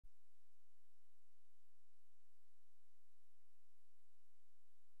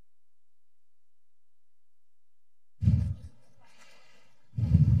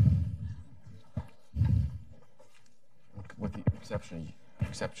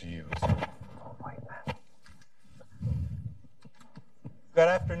except to you. Good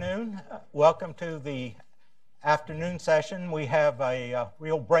afternoon. Welcome to the afternoon session. We have a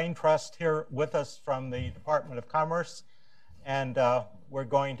real brain trust here with us from the Department of Commerce, and we're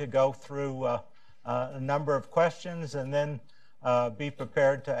going to go through a number of questions and then be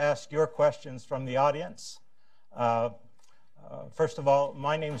prepared to ask your questions from the audience. First of all,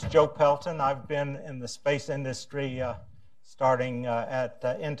 my name is Joe Pelton. I've been in the space industry starting at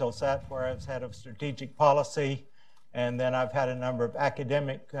Intelsat, where I was head of strategic policy, and then I've had a number of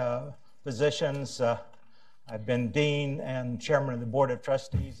academic positions. I've been dean and chairman of the board of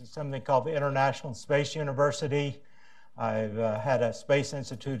trustees of something called the International Space University. I've had a space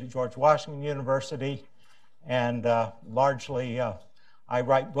institute at George Washington University, and largely I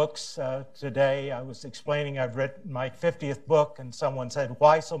write books today. I was explaining I've written my 50th book, and someone said,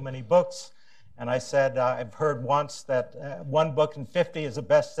 "Why so many books?" And I said, I've heard once that one book in 50 is a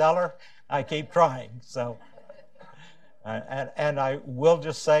bestseller. I keep trying. So, and I will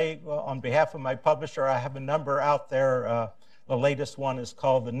just say, on behalf of my publisher, I have a number out there. The latest one is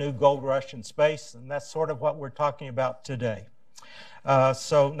called The New Gold Rush in Space, and that's sort of what we're talking about today.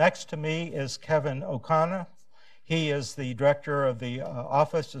 So next to me is Kevin O'Connor. He is the director of the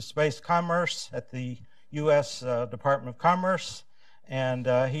Office of Space Commerce at the U.S. Department of Commerce, and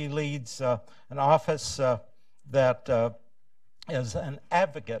he leads an office that is an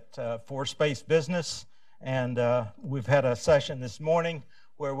advocate for space business. And we've had a session this morning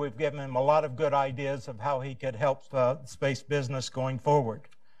where we've given him a lot of good ideas of how he could help space business going forward.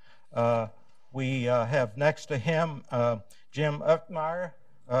 We have next to him Jim Uchtmeyer.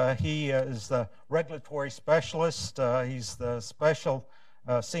 He is the regulatory specialist. He's the special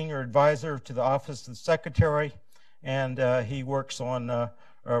senior advisor to the Office of the Secretary, and he works on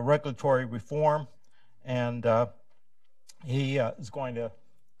regulatory reform. And he is going to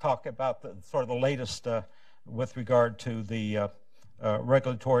talk about the sort of the latest with regard to the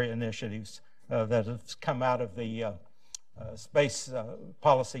regulatory initiatives that have come out of the space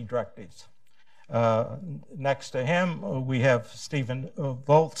policy directives. Next to him, we have Stephen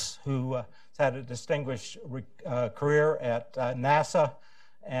Volz, who has had a distinguished career at NASA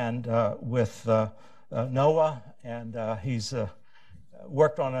and with NOAA, and he's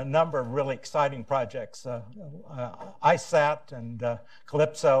worked on a number of really exciting projects, ISAT and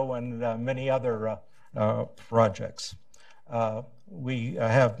Calypso and many other projects. We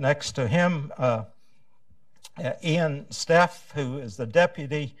have next to him Ian Steff, who is the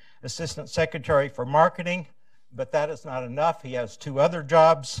Deputy Assistant Secretary for Marketing, but that is not enough. He has two other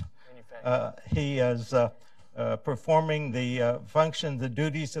jobs. He is performing the the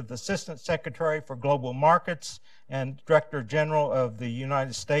duties of the Assistant Secretary for Global Markets and Director General of the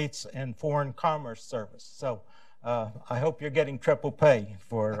United States and Foreign Commerce Service. So I hope you're getting triple pay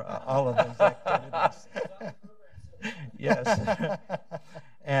for all of those activities. Yes.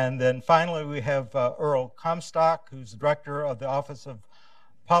 And then finally, we have Earl Comstock, who's Director of the Office of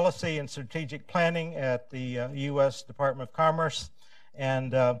Policy and Strategic Planning at the U.S. Department of Commerce.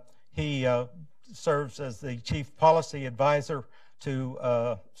 And he serves as the Chief Policy Advisor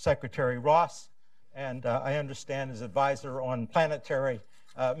to Secretary Ross, and I understand is advisor on planetary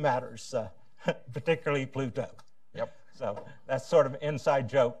matters, particularly Pluto. Yep. So that's sort of an inside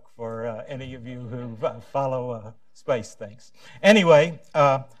joke for any of you who follow space things. Anyway,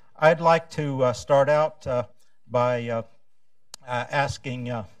 I'd like to start out by asking,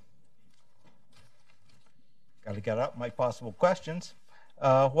 got to get up my possible questions.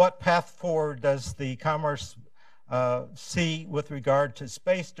 What path forward does the Commerce see with regard to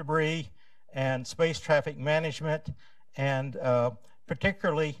space debris and space traffic management, and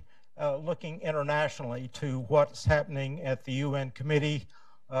particularly looking internationally to what's happening at the UN Committee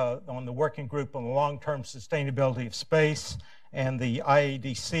on the Working Group on the Long-Term Sustainability of Space and the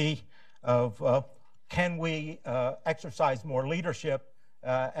IADC of can we exercise more leadership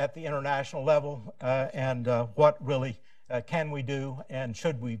at the international level, and what really can we do and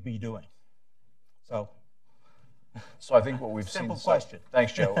should we be doing? So I think what we've simple seen. Question.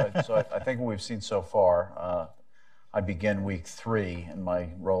 Thanks, Joe. So I think what we've seen so far. I begin week 3 in my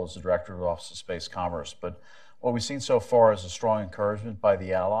role as the director of the Office of Space Commerce. But what we've seen so far is a strong encouragement by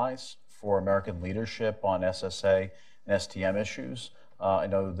the allies for American leadership on SSA and STM issues. I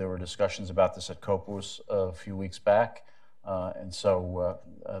know there were discussions about this at COPUS a few weeks back. And so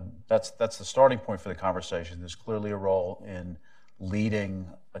that's the starting point for the conversation. There's clearly a role in leading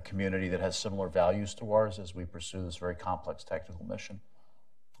a community that has similar values to ours as we pursue this very complex technical mission.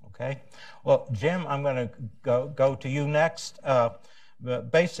 Okay. Well, Jim, I'm going to go to you next.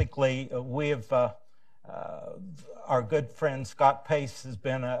 Basically, we have our good friend Scott Pace has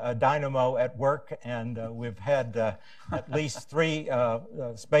been a dynamo at work, and we've had at least 3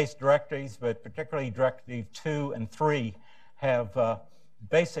 space directives, but particularly Directive 2 and 3 have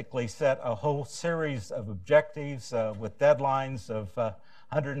basically set a whole series of objectives with deadlines of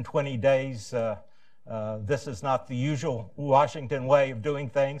 120 days. This is not the usual Washington way of doing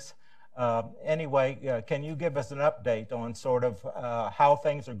things. Anyway, can you give us an update on sort of how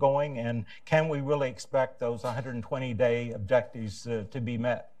things are going, and can we really expect those 120-day objectives to be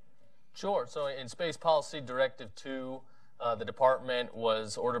met? Sure. So in Space Policy Directive 2, the department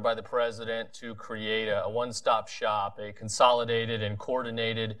was ordered by the president to create a one-stop shop, a consolidated and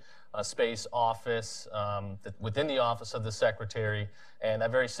coordinated space office within the office of the secretary. And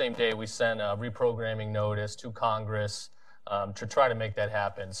that very same day, we sent a reprogramming notice to Congress to try to make that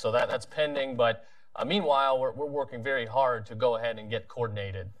happen. So that's pending, but meanwhile, we're working very hard to go ahead and get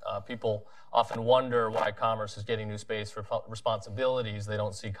coordinated. People often wonder why Commerce is getting new space responsibilities. They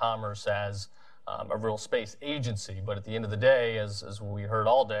don't see Commerce as a real space agency, but at the end of the day, as we heard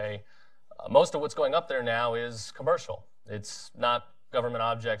all day, most of what's going up there now is commercial. It's not government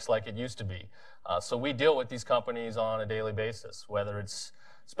objects like it used to be. So we deal with these companies on a daily basis, whether it's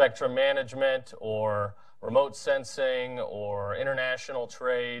spectrum management or remote sensing or international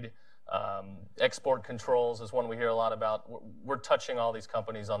trade. Export controls is one we hear a lot about. We're touching all these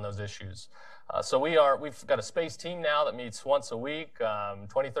companies on those issues. So we've got a space team now that meets once a week,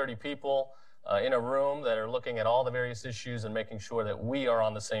 20, 30 people in a room that are looking at all the various issues and making sure that we are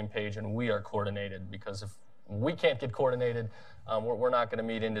on the same page and we are coordinated, because if we can't get coordinated, we're not going to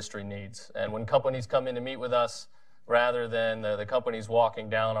meet industry needs. And when companies come in to meet with us, rather than the companies walking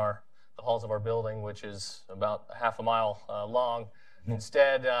down the halls of our building, which is about half a mile long,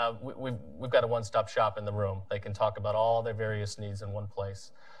 instead, we've got a one-stop shop in the room. They can talk about all their various needs in one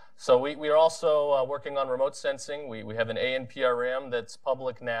place. So we are also working on remote sensing. We have an ANPRM that's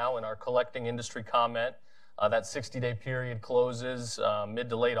public now and are collecting industry comment. That 60-day period closes mid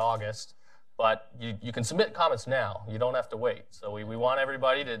to late August. But you can submit comments now. You don't have to wait. So we want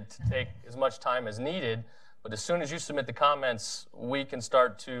everybody to take as much time as needed. But as soon as you submit the comments, we can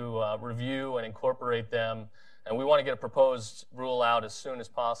start to review and incorporate them. And we want to get a proposed rule out as soon as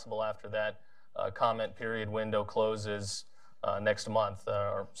possible after that comment period window closes next month,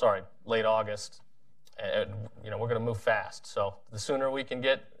 late August. And we're going to move fast. So the sooner we can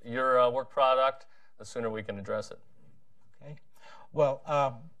get your work product, the sooner we can address it. Okay.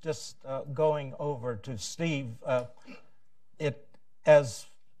 Well, just going over to Steve, as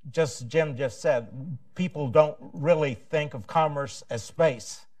Jim just said, people don't really think of commerce as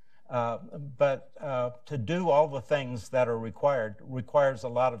space, but to do all the things that are requires a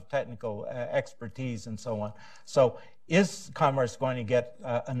lot of technical expertise and so on. So is Commerce going to get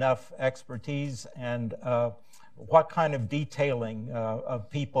enough expertise, and what kind of detailing of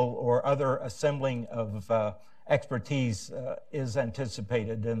people or other assembling of expertise is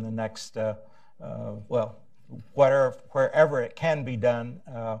anticipated in the next, wherever it can be done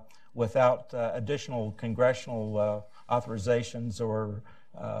without additional congressional authorizations, or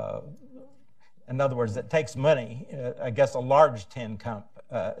in other words, it takes money. I guess a large tin cup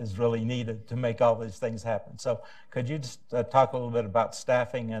is really needed to make all these things happen. So could you just talk a little bit about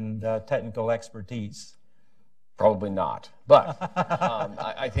staffing and technical expertise? Probably not, but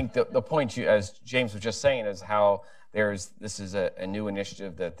I think the point, as James was just saying, is how this is a new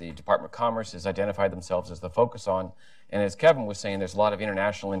initiative that the Department of Commerce has identified themselves as the focus on, and as Kevin was saying, there's a lot of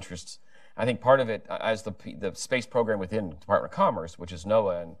international interests. I think part of it, as the space program within the Department of Commerce, which is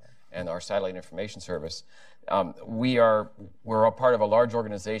NOAA and our Satellite Information Service, we're a part of a large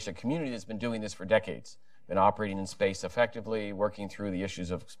organization, a community that's been doing this for decades, been operating in space effectively, working through the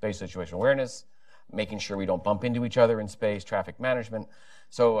issues of space situational awareness, making sure we don't bump into each other in space, traffic management.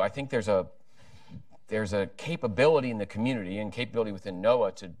 So I think there's a capability in the community and capability within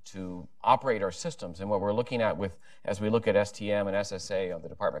NOAA to operate our systems. And what we're looking at as we look at STM and SSA on the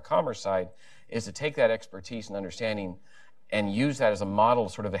Department of Commerce side, is to take that expertise and understanding and use that as a model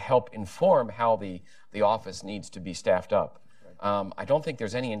sort of to help inform how the office needs to be staffed up. I don't think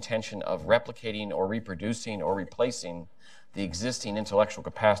there's any intention of replicating or reproducing or replacing the existing intellectual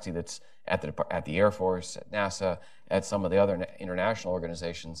capacity that's at the Air Force, at NASA, at some of the other international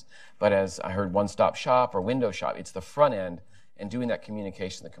organizations. But as I heard, one-stop shop or window shop, it's the front end, and doing that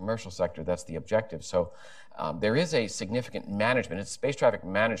communication in the commercial sector, that's the objective. So there is a significant management. It's space traffic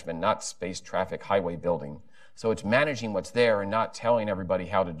management, not space traffic highway building. So it's managing what's there and not telling everybody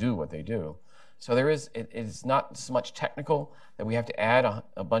how to do what they do. So it is not so much technical that we have to add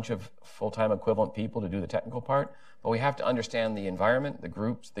a bunch of full-time equivalent people to do the technical part, but we have to understand the environment, the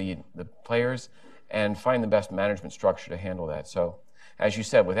groups, the players, and find the best management structure to handle that. So, as you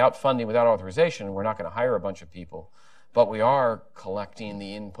said, without funding, without authorization, we're not going to hire a bunch of people, but we are collecting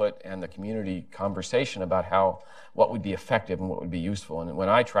the input and the community conversation about what would be effective and what would be useful. And when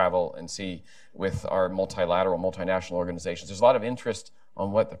I travel and see with our multilateral, multinational organizations, there's a lot of interest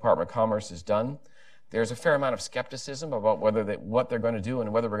on what the Department of Commerce has done. There's a fair amount of skepticism about what they're going to do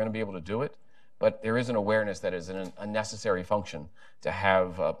and whether we're going to be able to do it, but there is an awareness that is a necessary function to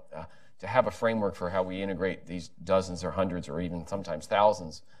have a framework for how we integrate these dozens or hundreds or even sometimes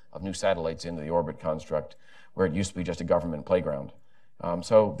thousands of new satellites into the orbit construct, where it used to be just a government playground.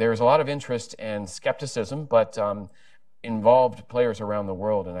 So there's a lot of interest and skepticism, but involved players around the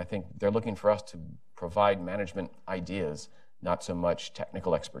world, and I think they're looking for us to provide management ideas, not so much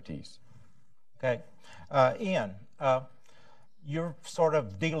technical expertise. Okay. Ian, you're sort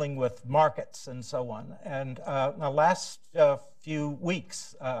of dealing with markets and so on. And the last few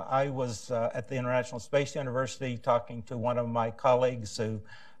weeks, I was at the International Space University talking to one of my colleagues who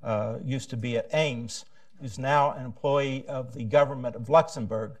used to be at Ames, who's now an employee of the government of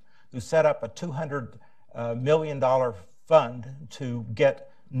Luxembourg, who set up a $200 million fund to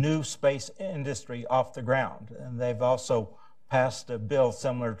get new space industry off the ground. And they've also passed a bill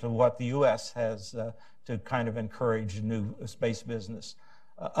similar to what the U.S. has to kind of encourage new space business.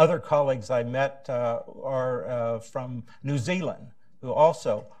 Other colleagues I met are from New Zealand, who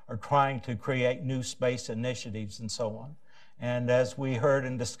also are trying to create new space initiatives and so on. And as we heard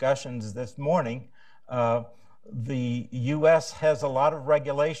in discussions this morning, the U.S. has a lot of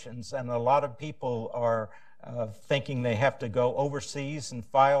regulations, and a lot of people are thinking they have to go overseas and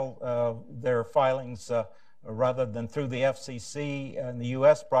file their filings rather than through the FCC and the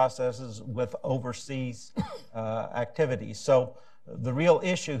U.S. processes with overseas activities. So the real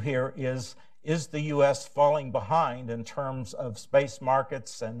issue here is the U.S. falling behind in terms of space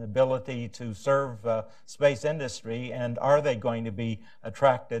markets and ability to serve space industry, and are they going to be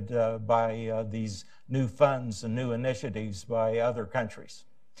attracted by these new funds and new initiatives by other countries?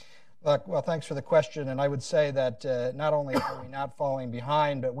 Look, well, thanks for the question, and I would say that not only are we not falling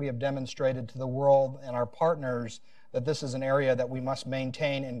behind, but we have demonstrated to the world and our partners that this is an area that we must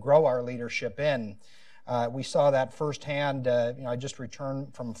maintain and grow our leadership in. We saw that firsthand. I just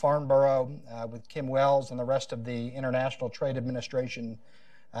returned from Farnborough with Kim Wells and the rest of the International Trade Administration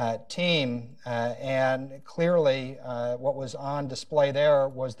team, and clearly what was on display there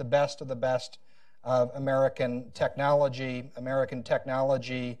was the best of the best of American technology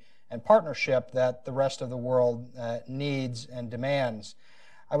and partnership that the rest of the world needs and demands.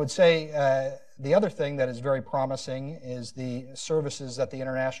 I would say the other thing that is very promising is the services that the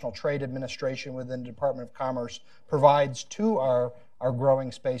International Trade Administration within the Department of Commerce provides to our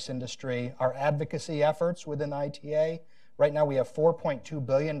growing space industry, our advocacy efforts within ITA. Right now we have $4.2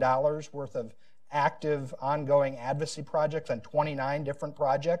 billion worth of active ongoing advocacy projects on 29 different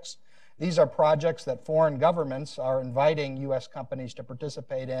projects. These are projects that foreign governments are inviting U.S. companies to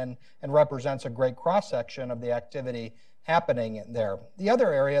participate in, and represents a great cross-section of the activity happening there. The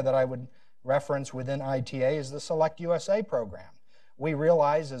other area that I would reference within ITA is the Select USA program. We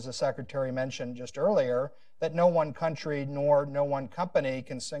realize, as the Secretary mentioned just earlier, that no one country nor no one company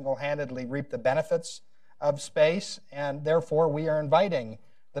can single-handedly reap the benefits of space, and therefore we are inviting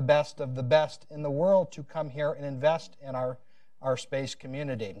the best of the best in the world to come here and invest in our space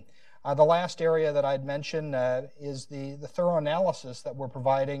community. The last area that I'd mention is the thorough analysis that we're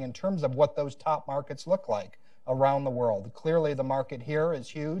providing in terms of what those top markets look like around the world. Clearly the market here is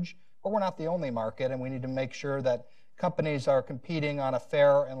huge, but we're not the only market, and we need to make sure that companies are competing on a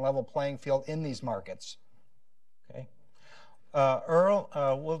fair and level playing field in these markets. Okay. Earl,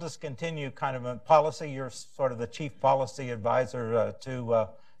 we'll just continue kind of on policy. You're sort of the chief policy advisor to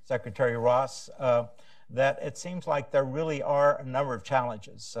Secretary Ross. That it seems like there really are a number of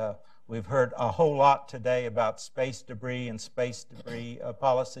challenges. We've heard a whole lot today about space debris and space debris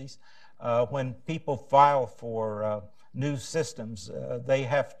policies. When people file for new systems, they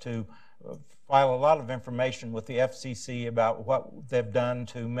have to file a lot of information with the FCC about what they've done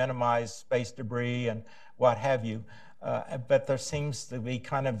to minimize space debris and what have you. But there seems to be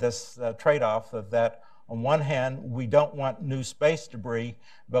kind of this trade-off of that. On one hand, we don't want new space debris,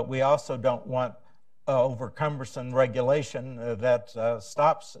 but we also don't want over cumbersome regulation that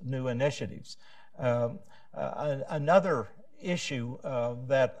stops new initiatives. Another issue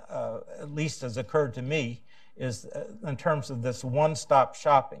that at least has occurred to me is in terms of this one-stop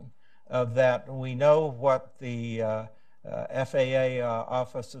shopping, that we know what the FAA,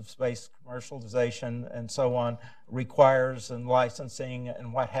 Office of Space Commercialization and so on, requires and licensing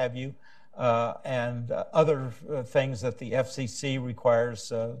and what have you, and other things that the FCC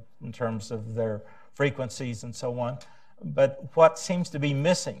requires in terms of their frequencies and so on. But what seems to be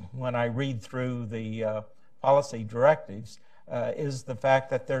missing when I read through the policy directives is the fact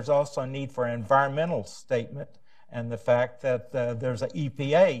that there's also a need for an environmental statement, and the fact that there's an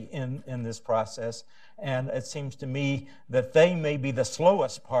EPA in this process. And it seems to me that they may be the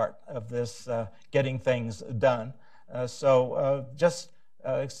slowest part of this getting things done. So just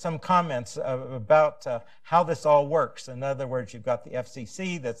some comments about how this all works. In other words, you've got the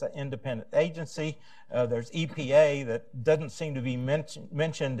FCC, that's an independent agency. There's EPA that doesn't seem to be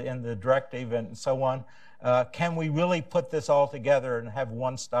mentioned in the directive and so on. Can we really put this all together and have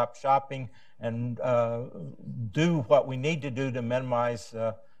one-stop shopping and do what we need to do to minimize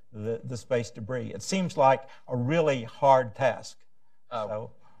the space debris? It seems like a really hard task.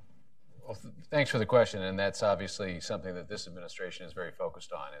 Well, thanks for the question, and that's obviously something that this administration is very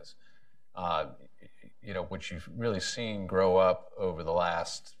focused on. Is what you've really seen grow up over the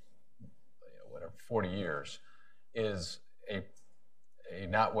last 40 years is a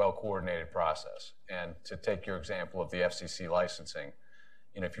not well coordinated process. And to take your example of the FCC licensing,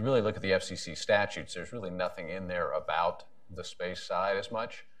 if you really look at the FCC statutes, there's really nothing in there about the space side as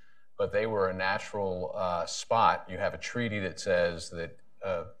much, but they were a natural spot. You have a treaty that says that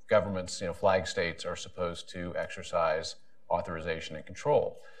governments, flag states, are supposed to exercise authorization and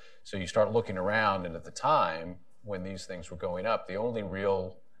control. So you start looking around, and at the time when these things were going up, the only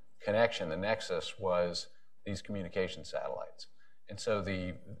real connection, the nexus, was these communication satellites. And so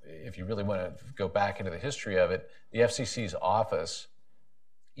if you really want to go back into the history of it, the FCC's office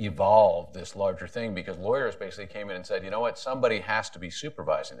evolved this larger thing because lawyers basically came in and said, somebody has to be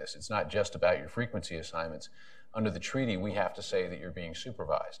supervising this. It's not just about your frequency assignments. Under the treaty, we have to say that you're being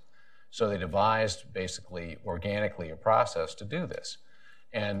supervised. So they devised basically organically a process to do this.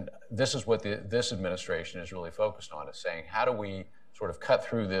 And this is what this administration is really focused on, is saying, how do we sort of cut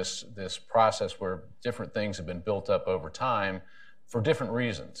through this process where different things have been built up over time for different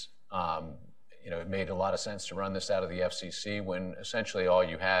reasons. It made a lot of sense to run this out of the FCC when essentially all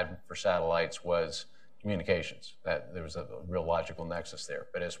you had for satellites was communications. That there was a real logical nexus there.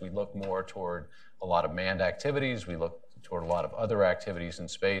 But as we look more toward a lot of manned activities, we look toward a lot of other activities in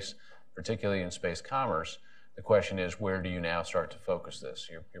space, particularly in space commerce, the question is, where do you now start to focus this?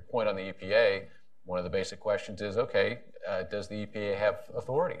 Your point on the EPA, one of the basic questions is, okay, does the EPA have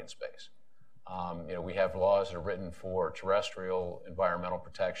authority in space? We have laws that are written for terrestrial environmental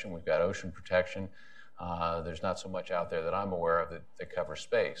protection. We've got ocean protection. There's not so much out there that I'm aware of that covers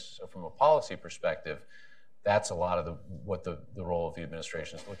space. So from a policy perspective, that's a lot of what the role of the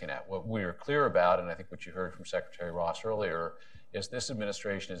administration is looking at. What we are clear about, and I think what you heard from Secretary Ross earlier, is this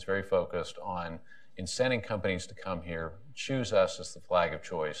administration is very focused on incenting companies to come here, choose us as the flag of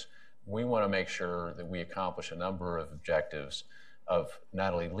choice. We want to make sure that we accomplish a number of objectives of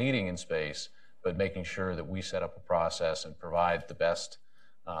not only leading in space, but making sure that we set up a process and provide the best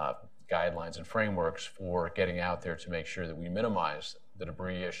guidelines and frameworks for getting out there to make sure that we minimize the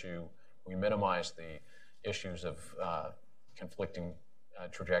debris issue, we minimize the issues of conflicting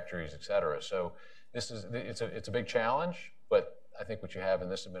trajectories, et cetera. So it's a big challenge, but I think what you have in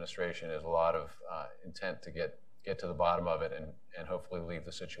this administration is a lot of intent to get to the bottom of it and hopefully leave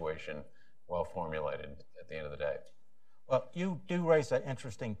the situation well formulated at the end of the day. Well, you do raise an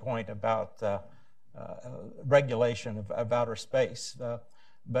interesting point about regulation of outer space.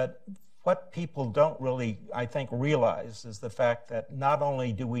 But what people don't really, I think, realize is the fact that not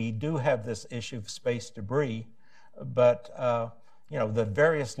only do we have this issue of space debris, but the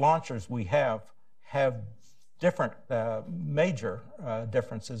various launchers we have different major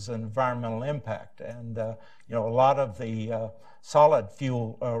differences in environmental impact. And a lot of the solid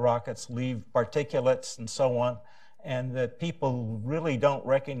fuel rockets leave particulates and so on, and that people really don't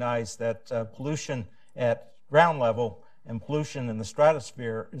recognize that pollution at ground level and pollution in the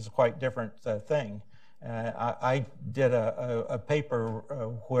stratosphere is a quite different thing. I did a paper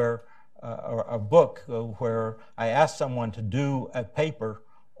or a book where I asked someone to do a paper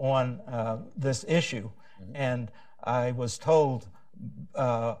on this issue, and I was told,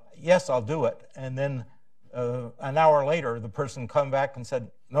 yes, I'll do it. And then an hour later, the person come back and said,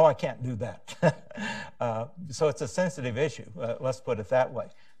 no, I can't do that. So it's a sensitive issue, let's put it that way.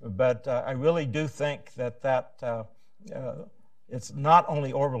 But I really do think that it's not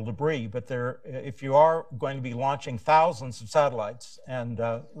only orbital debris, but if you are going to be launching thousands of satellites, and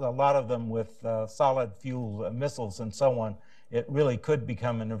a lot of them with solid fuel missiles and so on, it really could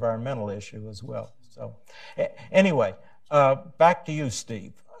become an environmental issue as well. So anyway, back to you,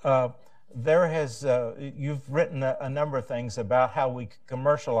 Steve. You've written a number of things about how we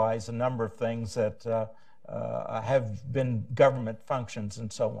commercialize a number of things that have been government functions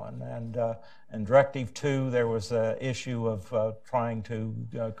and so on. And Directive 2, there was an issue of trying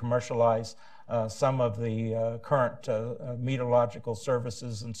to commercialize some of the current meteorological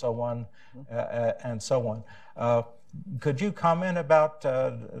services and so on, Could you comment about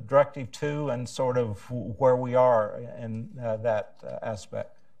Directive 2 and sort of where we are in that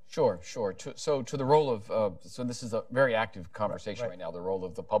aspect? Sure. So to the role of, so this is a very active conversation right now, the role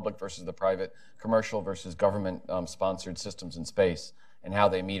of the public versus the private, commercial versus government-sponsored systems in space, and how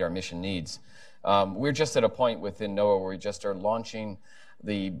they meet our mission needs. We're just at a point within NOAA where we just are launching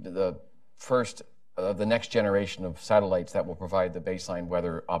the first of the next generation of satellites that will provide the baseline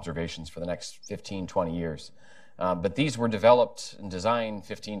weather observations for the next 15, 20 years. But these were developed and designed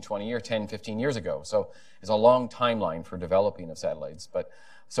 10, 15 years ago. So it's a long timeline for developing of satellites.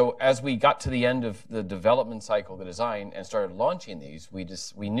 So as we got to the end of the development cycle, the design, and started launching these,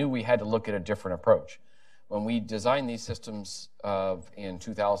 we knew we had to look at a different approach. When we designed these systems in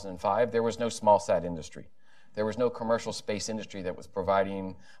 2005, there was no small sat industry. There was no commercial space industry that was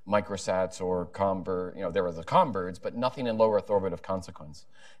providing microsats or there were the combirds, but nothing in low Earth orbit of consequence.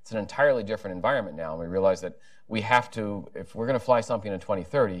 It's an entirely different environment now, and we realize that we have to, if we're going to fly something in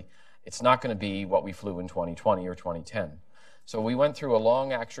 2030, it's not going to be what we flew in 2020 or 2010. So we went through a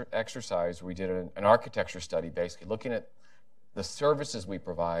long exercise. We did an architecture study, basically looking at the services we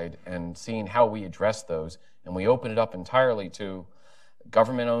provide and seeing how we address those, and we opened it up entirely to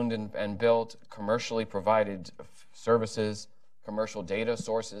government-owned and built, commercially provided services, commercial data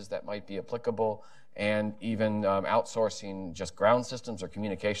sources that might be applicable, and even outsourcing just ground systems or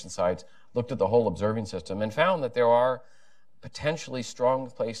communication sites, looked at the whole observing system and found that there are potentially strong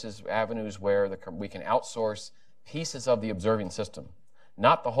places, avenues where we can outsource pieces of the observing system,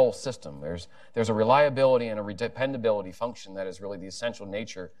 not the whole system. There's a reliability and a dependability function that is really the essential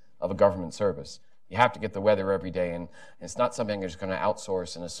nature of a government service. You have to get the weather every day, and it's not something you're just going to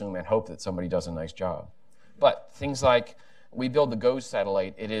outsource and assume and hope that somebody does a nice job. But things like we build the GOES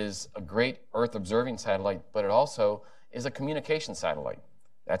satellite. It is a great Earth observing satellite, but it also is a communication satellite.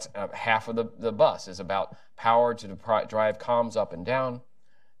 That's half of the bus is about power to drive comms up and down.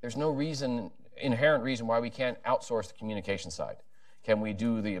 There's no inherent reason why we can't outsource the communication side. Can we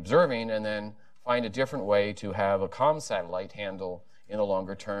do the observing and then find a different way to have a comm satellite handle in the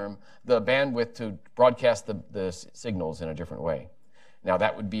longer term the bandwidth to broadcast the signals in a different way? Now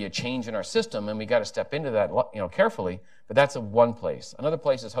that would be a change in our system, and we got to step into that carefully, but that's one place. Another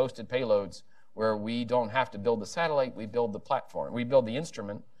place is hosted payloads, where we don't have to build the satellite, we build the platform. We build the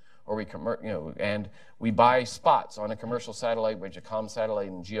instrument, or and we buy spots on a commercial satellite, which a comm satellite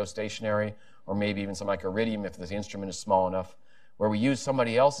and geostationary, or maybe even something like Iridium if the instrument is small enough, where we use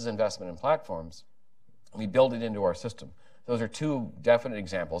somebody else's investment in platforms, and we build it into our system. Those are two definite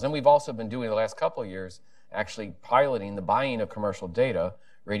examples. And we've also been doing the last couple of years actually piloting the buying of commercial data.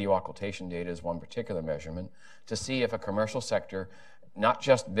 Radio occultation data is one particular measurement, to see if a commercial sector, not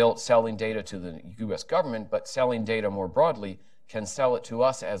just selling data to the U.S. government, but selling data more broadly, can sell it to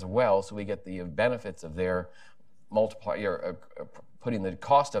us as well, so we get the benefits of their putting the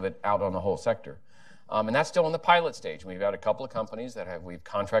cost of it out on the whole sector. And that's still in the pilot stage. We've had a couple of companies that we've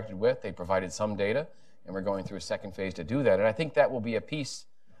contracted with. They provided some data, and we're going through a second phase to do that. And I think that will be a piece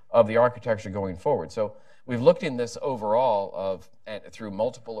of the architecture going forward. So we've looked in this overall through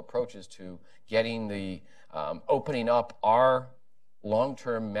multiple approaches to getting opening up our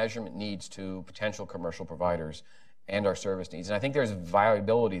long-term measurement needs to potential commercial providers and our service needs. And I think there's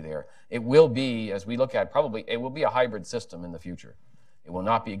viability there. It will be, as we look at, it will be a hybrid system in the future. It will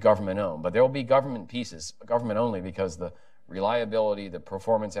not be government-owned, but there will be government pieces, government-only, because the reliability, the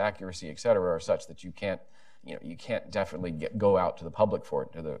performance accuracy, et cetera, are such that you can't definitely go out to the public for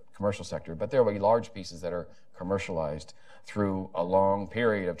it, to the commercial sector. But there will be large pieces that are commercialized through a long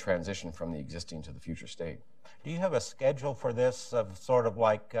period of transition from the existing to the future state. Do you have a schedule for this, of sort of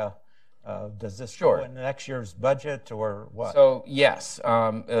like, does this Sure. go in next year's budget or what? So yes,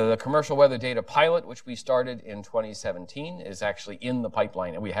 the commercial weather data pilot, which we started in 2017, is actually in the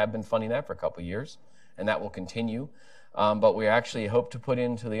pipeline, and we have been funding that for a couple of years, and that will continue. But we actually hope to put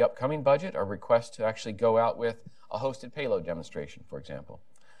into the upcoming budget a request to actually go out with a hosted payload demonstration, for example.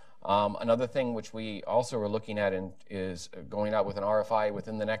 Another thing which we also are looking at is going out with an RFI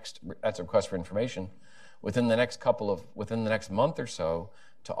within the next, that's a request for information, within the next month or so,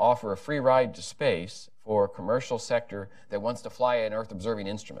 to offer a free ride to space for a commercial sector that wants to fly an Earth observing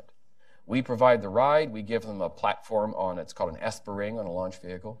instrument. We provide the ride, we give them a platform it's called an ESPA ring on a launch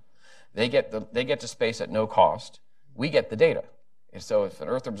vehicle. They get to space at no cost. We get the data. And so if an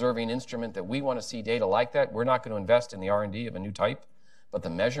Earth observing instrument that we want to see data like that, we're not going to invest in the R&D of a new type, but the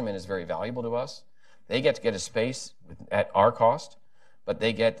measurement is very valuable to us. They get to get a space at our cost, but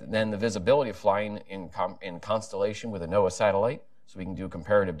they get then the visibility of flying in constellation with a NOAA satellite, so we can do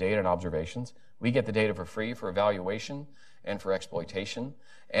comparative data and observations. We get the data for free for evaluation and for exploitation,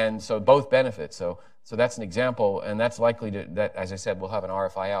 and so both benefit. So that's an example, and that's likely to, that, as I said, we'll have an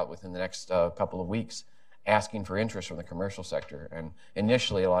RFI out within the next couple of weeks asking for interest from the commercial sector. And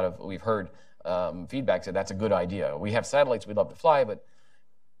initially, we've heard feedback said that's a good idea. We have satellites we'd love to fly, but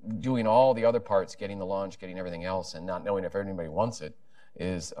doing all the other parts, getting the launch, getting everything else, and not knowing if anybody wants it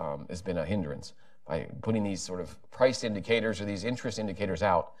has been a hindrance. By putting these sort of price indicators or these interest indicators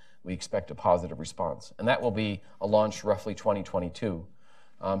out, we expect a positive response. And that will be a launch roughly 2022.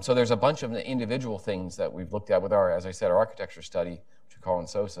 So there's a bunch of individual things that we've looked at with our, as I said, our architecture study, which we call in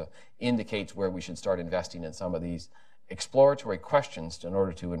SOSA, indicates where we should start investing in some of these exploratory questions in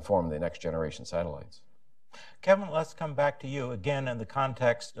order to inform the next generation satellites. Kevin, let's come back to you again in the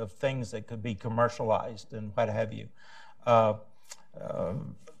context of things that could be commercialized and what have you. I've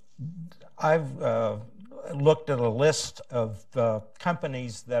looked at a list of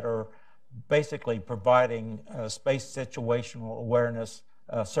companies that are basically providing space situational awareness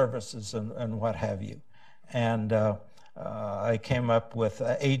services and what have you. And I came up with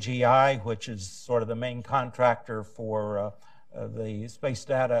AGI, which is sort of the main contractor for the Space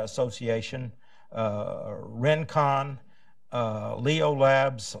Data Association, Rincon, Leo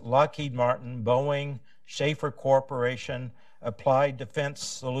Labs, Lockheed Martin, Boeing, Schaefer Corporation, Applied Defense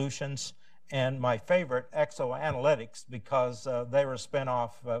Solutions, and my favorite, Exoanalytics, because they were a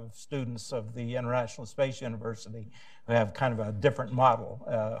spinoff of students of the International Space University who have kind of a different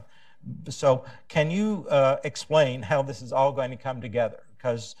model. So can you explain how this is all going to come together?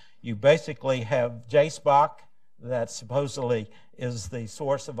 Because you basically have JSPOC, that supposedly is the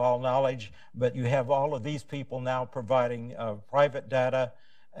source of all knowledge, but you have all of these people now providing private data,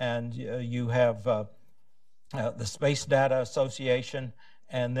 and you have the Space Data Association,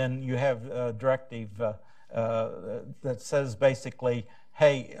 and then you have a directive that says basically,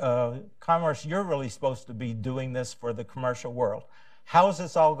 hey, Commerce, you're really supposed to be doing this for the commercial world. How is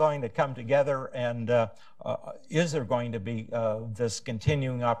this all going to come together, and is there going to be this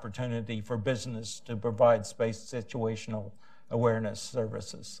continuing opportunity for business to provide space situational awareness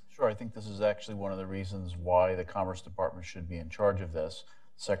services? Sure, I think this is actually one of the reasons why the Commerce Department should be in charge of this.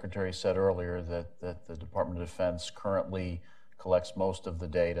 The Secretary said earlier that the Department of Defense currently collects most of the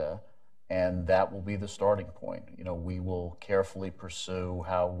data, and that will be the starting point. You know, we will carefully pursue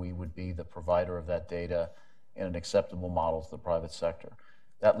how we would be the provider of that data in an acceptable model to the private sector.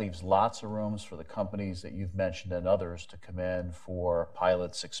 That leaves lots of rooms for the companies that you've mentioned and others to come in for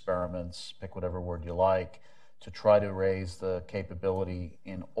pilots, experiments, pick whatever word you like, to try to raise the capability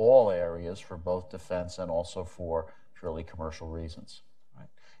in all areas for both defense and also for purely commercial reasons. Right.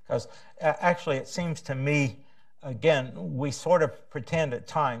 Because actually it seems to me, again, we sort of pretend at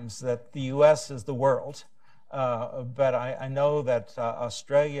times that the U.S. is the world, but I know that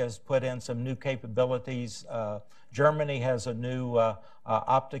Australia has put in some new capabilities. Germany has a new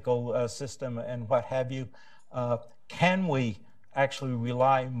optical system and what have you. Can we actually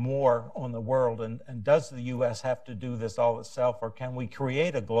rely more on the world, and does the U.S. have to do this all itself, or can we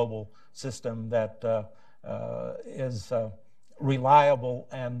create a global system that is reliable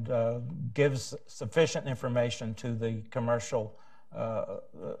and gives sufficient information to the commercial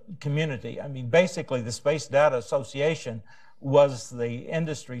community? I mean, basically, the Space Data Association was the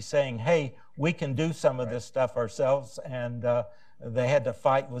industry saying, hey, we can do some of this stuff ourselves, and they had to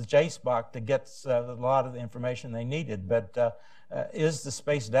fight with JSPOC to get a lot of the information they needed. But is the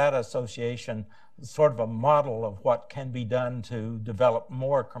Space Data Association sort of a model of what can be done to develop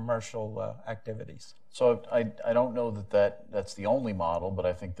more commercial activities? So I don't know that that's the only model, but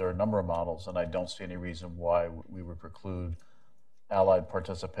I think there are a number of models, and I don't see any reason why we would preclude Allied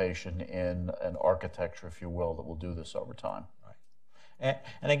participation in an architecture, if you will, that will do this over time. Right.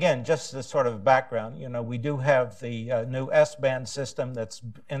 And again, just as sort of background, you know, we do have the new S-band system that's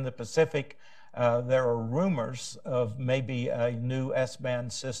in the Pacific. There are rumors of maybe a new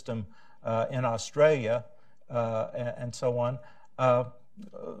S-band system in Australia and so on.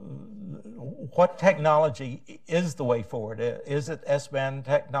 What technology is the way forward? Is it S-band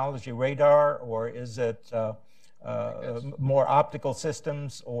technology radar, or is it more optical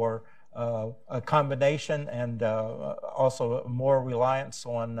systems, or a combination, and also more reliance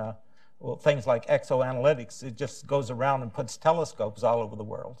on well, things like exoanalytics? It just goes around and puts telescopes all over the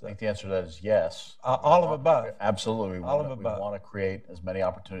world. I think the answer to that is yes. All of above. Absolutely. We All of above. want to create as many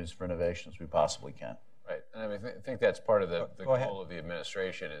opportunities for innovation as we possibly can. Right, and I mean, I think that's part of the Go ahead. goal of the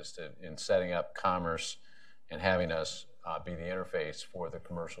administration is to, in setting up Commerce and having us be the interface for the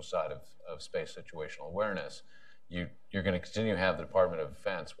commercial side of space situational awareness, you're going to continue to have the Department of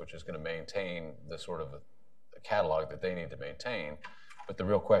Defense, which is going to maintain the sort of a catalog that they need to maintain. But the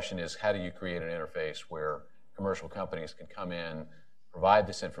real question is, how do you create an interface where commercial companies can come in, provide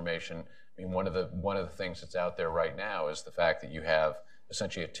this information? I mean, one of the things that's out there right now is the fact that you have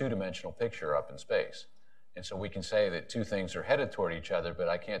essentially a two-dimensional picture up in space. And so we can say that two things are headed toward each other, but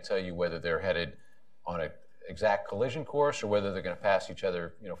I can't tell you whether they're headed on an exact collision course or whether they're going to pass each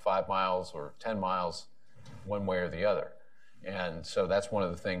other, 5 miles or 10 miles one way or the other. And so that's one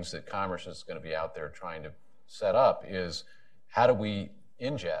of the things that Commerce is going to be out there trying to set up is how do we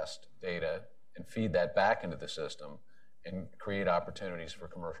ingest data and feed that back into the system and create opportunities for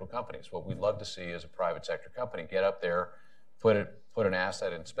commercial companies. What we'd love to see is a private sector company get up there, put an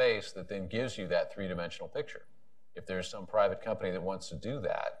asset in space that then gives you that three-dimensional picture. If there's some private company that wants to do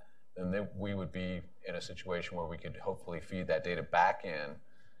that, then we would be in a situation where we could hopefully feed that data back in.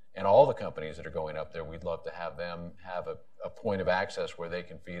 And all the companies that are going up there, we'd love to have them have a point of access where they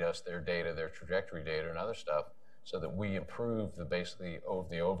can feed us their data, their trajectory data, and other stuff, so that we improve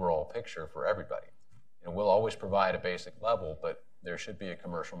the overall picture for everybody. We'll always provide a basic level, but there should be a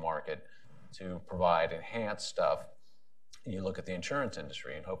commercial market to provide enhanced stuff. And you look at the insurance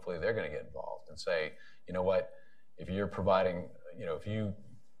industry, and hopefully they're going to get involved and say, you know what, if you're providing, if you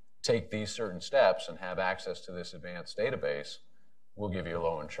take these certain steps and have access to this advanced database, we'll give you a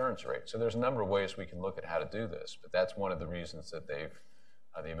low insurance rate. So there's a number of ways we can look at how to do this, but that's one of the reasons that the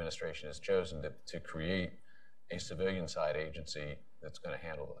administration has chosen to create a civilian side agency that's going to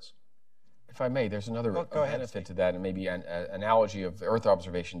handle this. If I may, there's another benefit to that, and maybe an analogy of Earth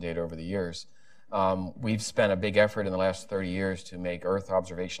observation data over the years. We've spent a big effort in the last 30 years to make Earth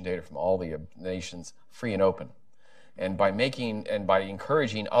observation data from all the nations free and open. And by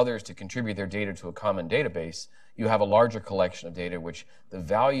encouraging others to contribute their data to a common database, you have a larger collection of data, which the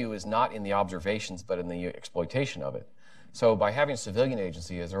value is not in the observations, but in the exploitation of it. So by having a civilian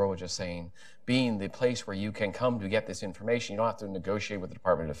agency, as Earl was just saying, being the place where you can come to get this information, you don't have to negotiate with the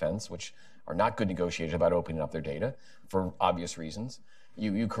Department of Defense, which are not good negotiators about opening up their data for obvious reasons.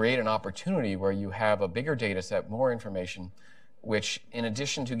 You create an opportunity where you have a bigger data set, more information, which in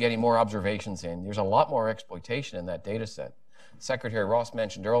addition to getting more observations in, there's a lot more exploitation in that data set. Secretary Ross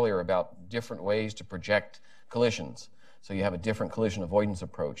mentioned earlier about different ways to project collisions. So you have a different collision avoidance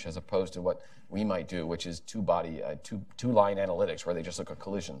approach as opposed to what we might do, which is two-line analytics, where they just look at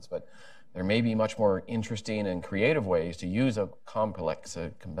collisions. But there may be much more interesting and creative ways to use a complex,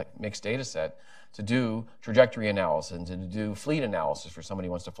 mixed data set to do trajectory analysis and to do fleet analysis for somebody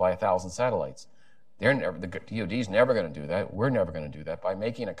who wants to fly 1,000 satellites. The DoD's never going to do that. We're never going to do that. By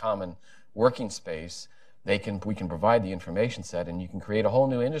making a common working space, we can provide the information set, and you can create a whole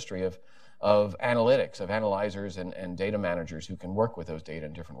new industry of analytics, of analyzers and data managers who can work with those data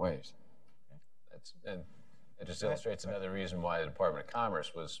in different ways. And it just illustrates another reason why the Department of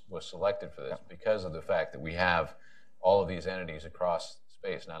Commerce was selected for this, because of the fact that we have all of these entities across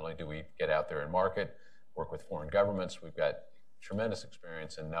space. Not only do we get out there and market, work with foreign governments, we've got tremendous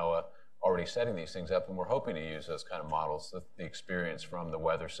experience in NOAA already setting these things up, and we're hoping to use those kind of models, the experience from the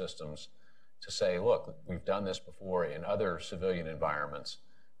weather systems, to say, look, we've done this before in other civilian environments.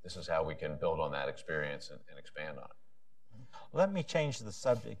 This is how we can build on that experience and expand on it. Let me change the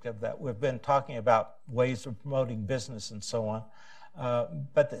subject of that. We've been talking about ways of promoting business and so on,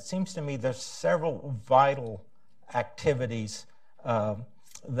 but it seems to me there's several vital activities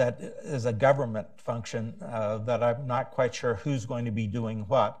that is a government function that I'm not quite sure who's going to be doing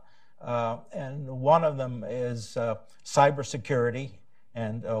what. And one of them is cybersecurity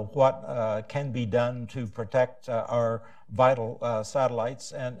and what can be done to protect our vital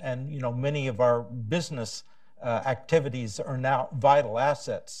satellites. And many of our business activities are now vital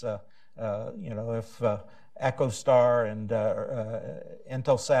assets. If EchoStar and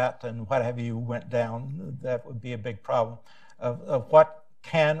Intelsat and what have you went down, that would be a big problem. Of what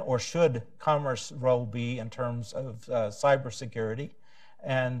can or should Commerce role be in terms of cybersecurity?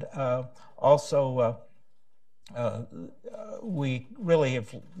 And also, we really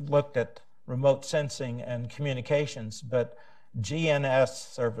have looked at remote sensing and communications, but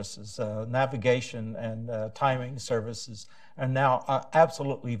GNS services, navigation and timing services are now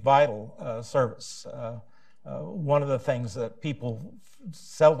absolutely vital service. One of the things that people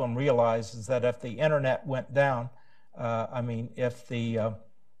seldom realize is that if the internet went down, if the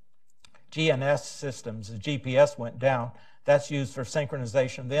GNS systems, the GPS went down, that's used for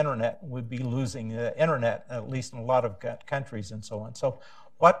synchronization of the internet. We'd be losing the internet, at least in a lot of countries and so on. So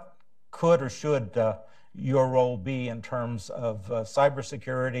what could or should your role be in terms of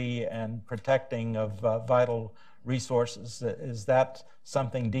cybersecurity and protecting of vital resources. Is that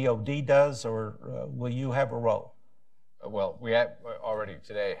something DoD does, or will you have a role? Well, we already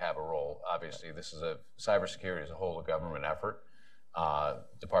today have a role. Obviously, this is cybersecurity is a whole of government effort.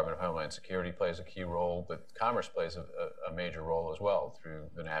 Department of Homeland Security plays a key role, but Commerce plays a major role as well through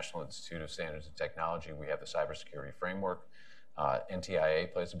the National Institute of Standards and Technology. We have the cybersecurity framework.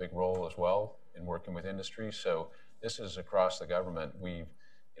 NTIA plays a big role as well in working with industry. So this is across the government.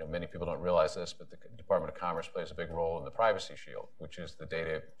 Many people don't realize this, but the Department of Commerce plays a big role in the Privacy Shield, which is the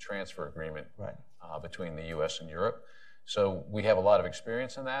data transfer agreement between the U.S. and Europe. So we have a lot of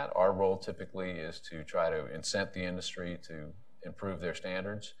experience in that. Our role typically is to try to incent the industry to improve their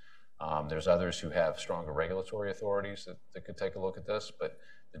standards. There's others who have stronger regulatory authorities that could take a look at this, but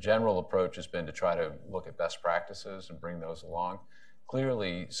the general approach has been to try to look at best practices and bring those along.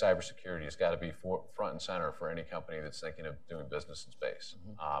 Clearly, cybersecurity has got to be front and center for any company that's thinking of doing business in space.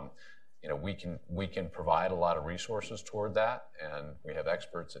 We can provide a lot of resources toward that, and we have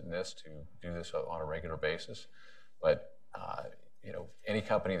experts in NIST who do this on a regular basis. But any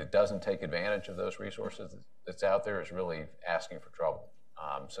company that doesn't take advantage of those resources that's out there is really asking for trouble.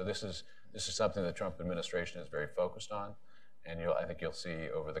 So this is something the Trump administration is very focused on, and I think you'll see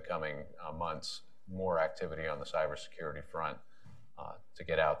over the coming months more activity on the cybersecurity front to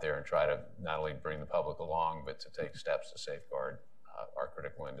get out there and try to not only bring the public along, but to take steps to safeguard our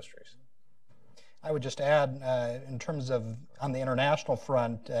critical industries. I would just add, in terms of on the international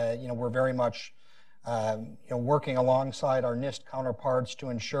front, we're very much working alongside our NIST counterparts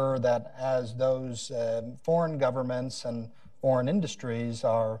to ensure that as those foreign governments and foreign industries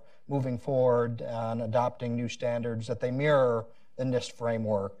are moving forward on adopting new standards, that they mirror the NIST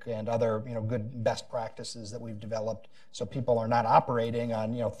framework and other good best practices that we've developed, so people are not operating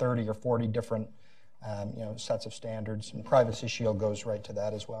on 30 or 40 different sets of standards. And Privacy Shield goes right to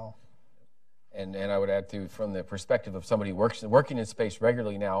that as well. And I would add too, from the perspective of somebody working in space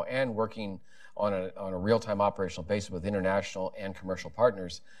regularly now and working on a real-time operational basis with international and commercial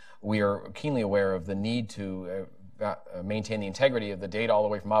partners, we are keenly aware of the need to maintain the integrity of the data all the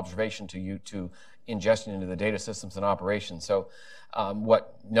way from observation to ingestion into the data systems and operations. So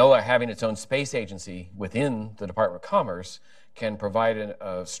what NOAA having its own space agency within the Department of Commerce can provide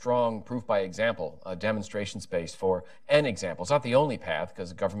a strong proof by example, a demonstration space for an example. It's not the only path,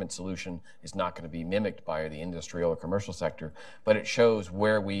 because a government solution is not going to be mimicked by the industrial or commercial sector, but it shows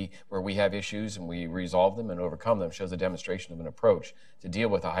where we have issues and we resolve them and overcome them, shows a demonstration of an approach to deal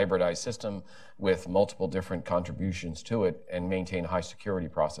with a hybridized system with multiple different contributions to it and maintain a high security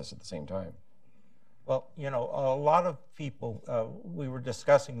process at the same time. Well, a lot of people, we were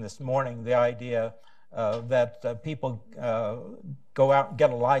discussing this morning the idea that people go out and get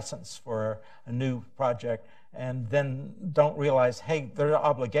a license for a new project and then don't realize, hey, there are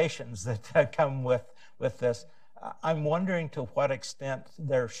obligations that come with this. I'm wondering to what extent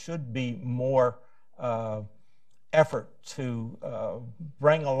there should be more effort to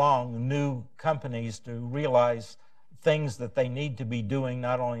bring along new companies to realize things that they need to be doing,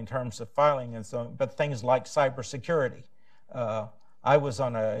 not only in terms of filing and so on, but things like cybersecurity. I was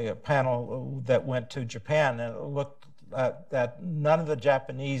on a panel that went to Japan and looked at that none of the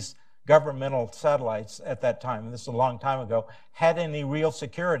Japanese governmental satellites at that time, and this is a long time ago, had any real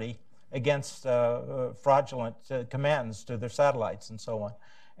security against fraudulent commands to their satellites and so on.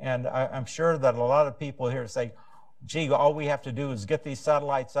 And I'm sure that a lot of people here say, gee, all we have to do is get these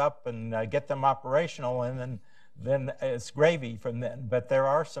satellites up and get them operational, and then it's gravy from then. But there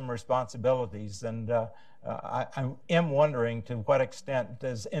are some responsibilities, and I am wondering to what extent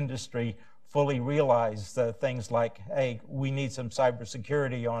does industry fully realize things like, hey, we need some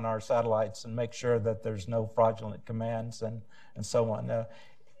cybersecurity on our satellites and make sure that there's no fraudulent commands and so on.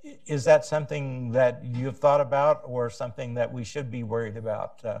 Is that something that you've thought about, or something that we should be worried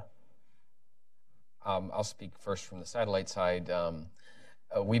about? I'll speak first from the satellite side.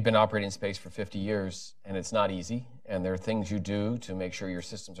 We've been operating in space for 50 years, and it's not easy, and there are things you do to make sure your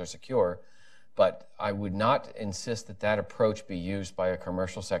systems are secure. But I would not insist that that approach be used by a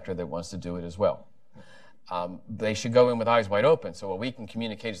commercial sector that wants to do it as well. They should go in with eyes wide open. So what we can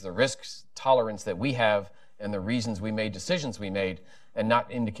communicate is the risks tolerance that we have and the reasons we made decisions we made, and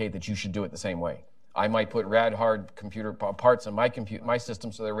not indicate that you should do it the same way. I might put rad hard computer parts on my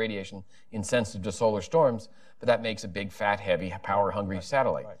system so they're radiation insensitive to solar storms, but that makes a big, fat, heavy, power-hungry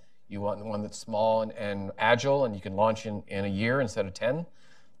satellite. Right. You want one that's small and agile, and you can launch in a year instead of 10?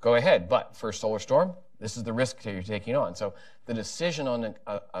 Go ahead, but for a solar storm, this is the risk that you're taking on. So the decision on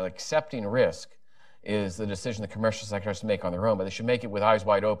accepting risk is the decision the commercial sector has to make on their own, but they should make it with eyes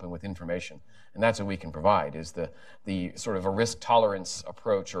wide open with information. And that's what we can provide, is the sort of a risk tolerance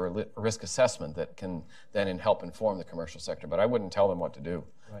approach or a risk assessment that can then help inform the commercial sector. But I wouldn't tell them what to do.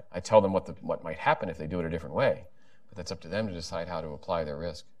 Right. I tell them what might happen if they do it a different way. But that's up to them to decide how to apply their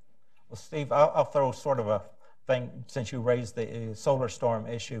risk. Well, Steve, I'll throw sort of a thing, since you raised the solar storm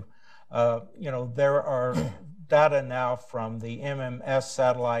issue. You know, there are data now from the MMS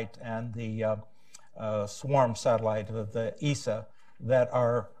satellite and the swarm satellite of the ESA that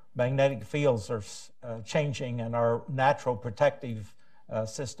our magnetic fields are changing, and our natural protective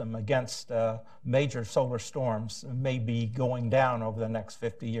system against major solar storms may be going down over the next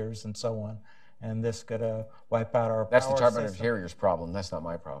 50 years and so on. And this could wipe out our That's power the Department of system. Interior's problem. That's not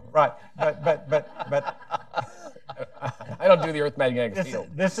my problem. Right, but I don't do the Earth magnetic field.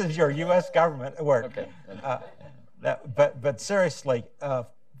 this is your U.S. government work. Okay. But seriously,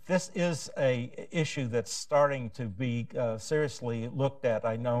 this is a issue that's starting to be seriously looked at.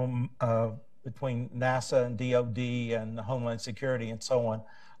 I know between NASA and DOD and Homeland Security and so on.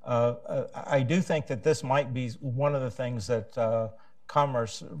 I do think that this might be one of the things that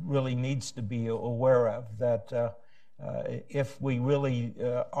Commerce really needs to be aware of, that if we really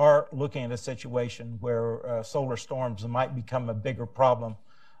are looking at a situation where solar storms might become a bigger problem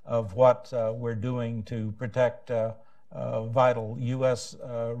of what we're doing to protect vital U.S.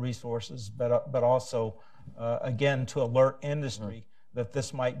 resources, but also, again, to alert industry that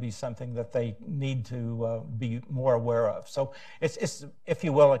this might be something that they need to be more aware of. So it's, if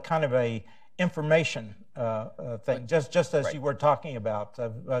you will, a kind of a information thing, just as you were talking about,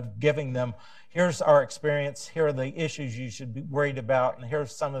 giving them, here's our experience, here are the issues you should be worried about, and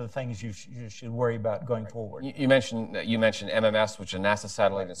here's some of the things you should worry about going forward. You mentioned MMS, which is a NASA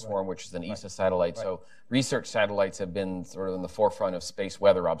satellite, and SWARM, which is an ESA satellite. So research satellites have been sort of in the forefront of space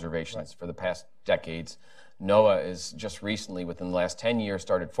weather observations for the past decades. NOAA is just recently, within the last 10 years,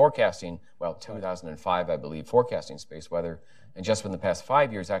 started forecasting, well, 2005, I believe, forecasting space weather, and just within the past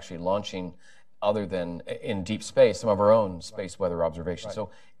 5 years, actually launching, other than in deep space, some of our own space weather observations. So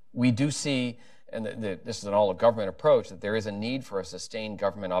we do see, and this is an all-of-government approach, that there is a need for a sustained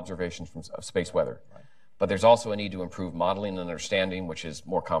government observation of space weather. But there's also a need to improve modeling and understanding, which is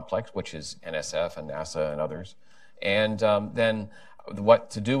more complex, which is NSF and NASA and others. And then what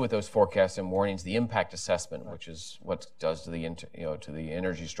to do with those forecasts and warnings, the impact assessment, which is what it does to the to the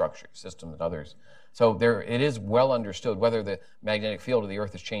energy structure system and others. So it is well understood whether the magnetic field of the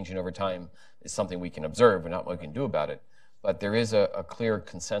Earth is changing over time is something we can observe and not what we can do about it. But there is a clear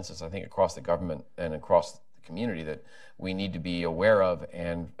consensus, I think, across the government and across the community that we need to be aware of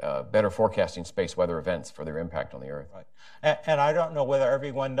and better forecasting space weather events for their impact on the Earth. Right. And I don't know whether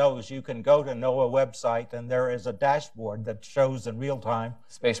everyone knows, you can go to NOAA website and there is a dashboard that shows in real time.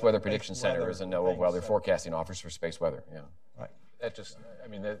 Space Weather Prediction Center is a NOAA weather forecasting office for space weather. Yeah. Right. That just, I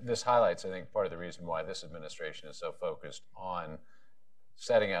mean, this highlights, I think, part of the reason why this administration is so focused on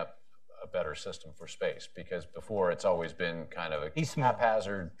setting up a better system for space, because before it's always been kind of a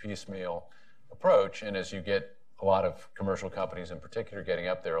haphazard, piecemeal approach. And as you get a lot of commercial companies in particular getting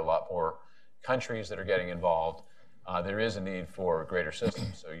up there, a lot more countries that are getting involved, there is a need for greater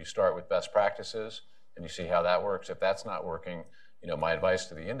systems. So you start with best practices and you see how that works. If that's not working, my advice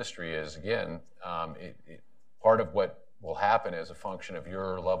to the industry is, again, part of what will happen is a function of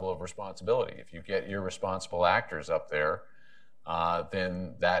your level of responsibility. If you get your responsible actors up there,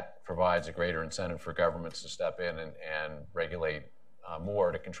 then that provides a greater incentive for governments to step in and regulate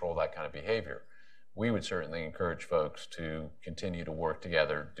more to control that kind of behavior. We would certainly encourage folks to continue to work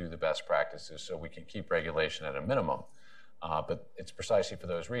together, do the best practices so we can keep regulation at a minimum. But it's precisely for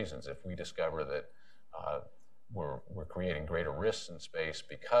those reasons. If we discover that we're creating greater risks in space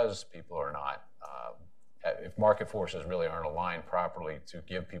because people are not, if market forces really aren't aligned properly to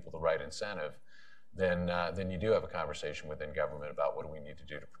give people the right incentive, then you do have a conversation within government about what do we need to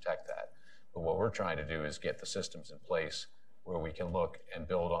do to protect that. But what we're trying to do is get the systems in place where we can look and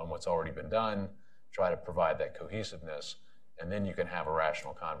build on what's already been done, try to provide that cohesiveness, and then you can have a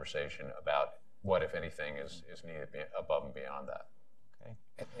rational conversation about what, if anything, is needed above and beyond that.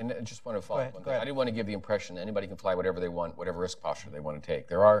 Okay. And I just want to follow up on Go that. ahead. I didn't want to give the impression that anybody can fly whatever they want, whatever risk posture they want to take.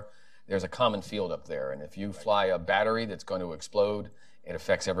 There's a common field up there, and if you fly a battery that's going to explode, it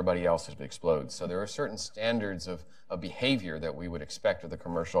affects everybody else as it explodes. So there are certain standards of behavior that we would expect of the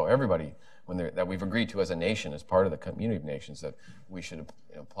commercial, everybody, that we've agreed to as a nation, as part of the community of nations, that we should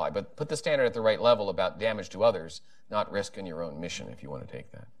apply. But put the standard at the right level about damage to others, not risk in your own mission, if you want to take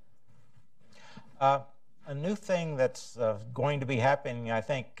that. A new thing that's going to be happening, I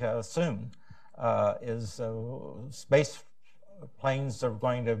think, soon is space planes are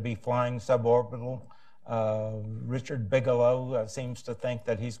going to be flying suborbital. Richard Bigelow seems to think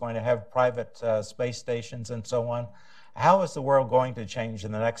that he's going to have private space stations and so on. How is the world going to change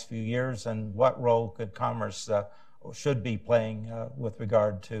in the next few years, and what role could commerce should be playing with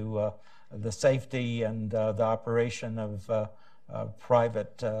regard to the safety and the operation of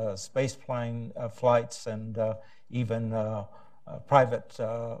private spaceplane flights and even private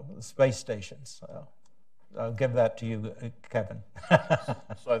space stations? I'll give that to you, Kevin.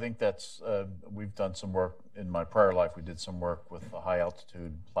 So I think that's, we've done some work in my prior life. We did some work with the high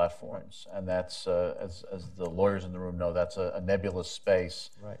altitude platforms, and that's, as the lawyers in the room know, that's a nebulous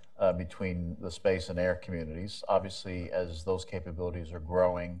space between the space and air communities. Obviously, as those capabilities are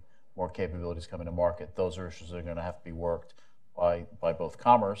growing, more capabilities coming to market, those are issues that are going to have to be worked by both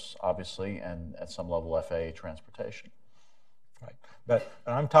commerce, obviously, and at some level FAA transportation. Right, but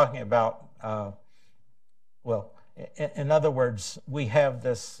I'm talking about well, in other words, we have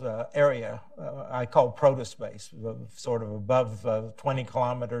this area I call protospace, sort of above 20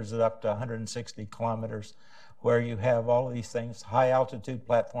 kilometers up to 160 kilometers, where you have all of these things. High altitude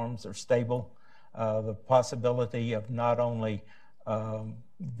platforms are stable. The possibility of not only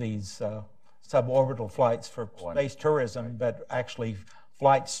these suborbital flights for space tourism, but actually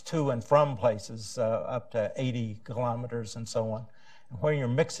flights to and from places up to 80 kilometers and so on. And when you're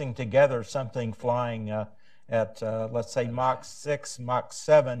mixing together something flying at, let's say, Mach 6, Mach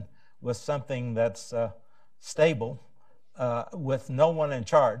 7, with something that's stable, with no one in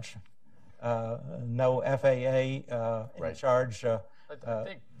charge, no FAA in charge. I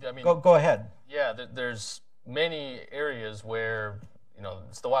think, I mean, go ahead. Yeah, there's many areas where, you know,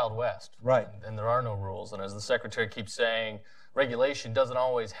 it's the Wild West. Right. And there are no rules. And as the Secretary keeps saying, regulation doesn't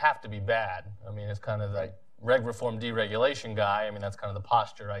always have to be bad. I mean, it's kind of the reg reform deregulation guy. I mean, that's kind of the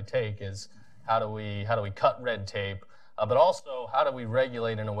posture I take is, how do we cut red tape, but also how do we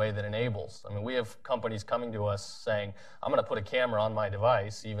regulate in a way that enables? I mean, we have companies coming to us saying, I'm going to put a camera on my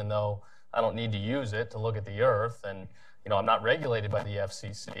device, even though I don't need to use it to look at the Earth, and you know, I'm not regulated by the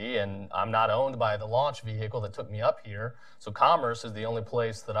FCC, and I'm not owned by the launch vehicle that took me up here. So commerce is the only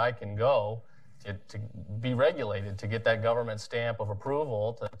place that I can go to be regulated, to get that government stamp of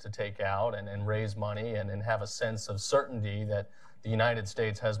approval to take out and raise money and have a sense of certainty that the United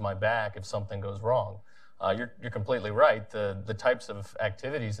States has my back if something goes wrong. You're completely right. The types of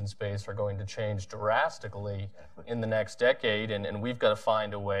activities in space are going to change drastically in the next decade, and we've got to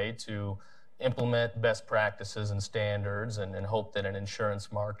find a way to implement best practices and standards and hope that an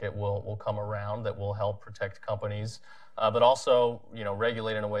insurance market will come around that will help protect companies, but also, you know,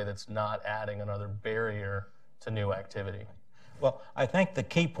 regulate in a way that's not adding another barrier to new activity. Well, I think the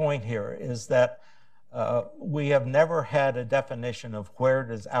key point here is that we have never had a definition of where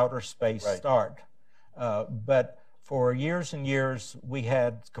does outer space start. But for years and years, we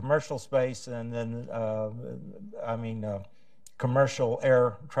had commercial space and then, commercial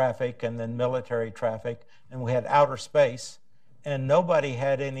air traffic and then military traffic, and we had outer space, and nobody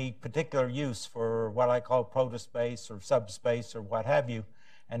had any particular use for what I call protospace or subspace or what have you.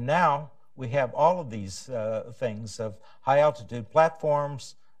 And now we have all of these things of high altitude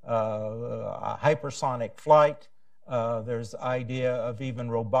platforms, hypersonic flight. There's the idea of even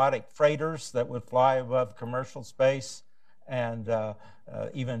robotic freighters that would fly above commercial space, and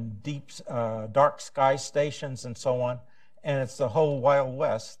even deep, dark sky stations and so on. And it's the whole Wild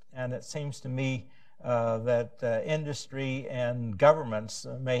West. And it seems to me that industry and governments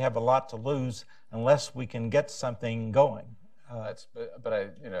may have a lot to lose unless we can get something going. To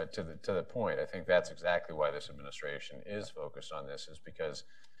the point, I think that's exactly why this administration is focused on this, is because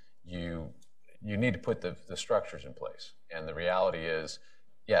you need to put the structures in place. And the reality is,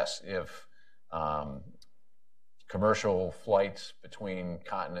 yes, if commercial flights between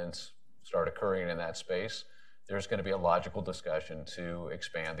continents start occurring in that space, there's going to be a logical discussion to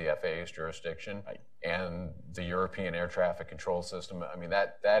expand the FAA's jurisdiction and the European air traffic control system. I mean,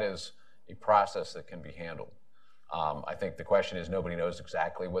 that is a process that can be handled. I think the question is, nobody knows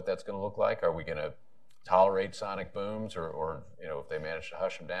exactly what that's going to look like. Are we going to tolerate sonic booms, or you know, if they manage to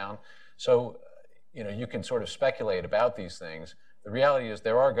hush them down? So, you know, you can sort of speculate about these things. The reality is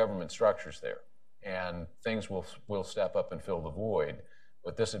there are government structures there, and things will step up and fill the void.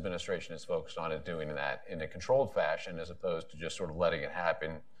 What this administration is focused on is doing that in a controlled fashion, as opposed to just sort of letting it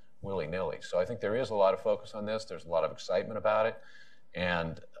happen willy-nilly. So I think there is a lot of focus on this. There's a lot of excitement about it,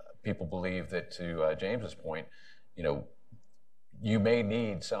 and people believe that, to James's point, you know, you may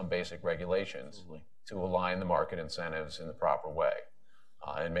need some basic regulations to align the market incentives in the proper way,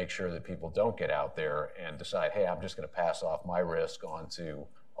 and make sure that people don't get out there and decide, hey, I'm just going to pass off my risk onto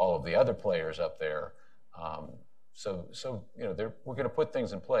all of the other players up there. So you know, we're going to put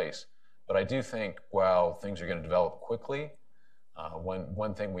things in place. But I do think while things are going to develop quickly,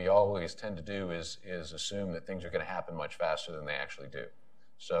 one thing we always tend to do is assume that things are going to happen much faster than they actually do.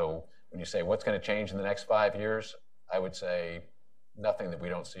 So when you say what's going to change in the next 5 years, I would say nothing that we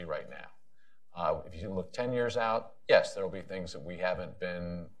don't see right now. If you look 10 years out, yes, there will be things that we haven't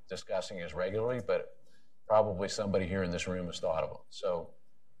been discussing as regularly, but probably somebody here in this room has thought of them. So,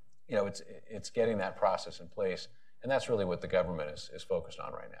 you know, it's getting that process in place, and that's really what the government is focused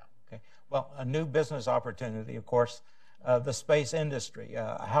on right now. Okay. Well, a new business opportunity, of course, the space industry.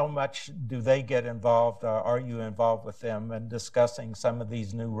 How much do they get involved? Are you involved with them in discussing some of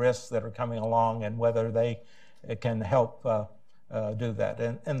these new risks that are coming along and whether they can help do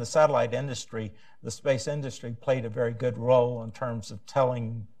that? In the satellite industry, the space industry played a very good role in terms of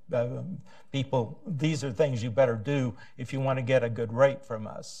telling people, these are things you better do if you want to get a good rate from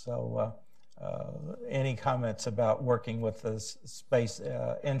us. So any comments about working with the space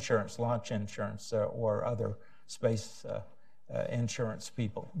insurance, launch insurance, or other space insurance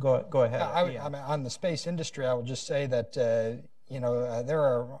people? Go ahead. I mean, on the space industry, I will just say that you know, there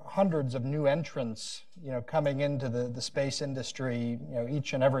are hundreds of new entrants, you know, coming into the space industry, you know,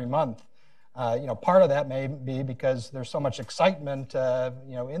 each and every month. You know, part of that may be because there's so much excitement,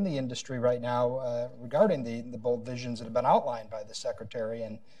 you know, in the industry right now regarding the bold visions that have been outlined by the Secretary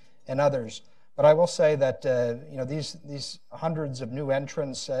and others. But I will say that you know, these hundreds of new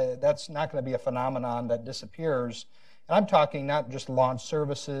entrants, that's not going to be a phenomenon that disappears. And I'm talking not just launch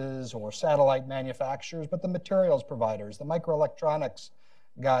services or satellite manufacturers, but the materials providers, the microelectronics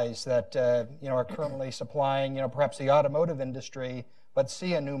guys that you know, are currently supplying, you know, perhaps the automotive industry, but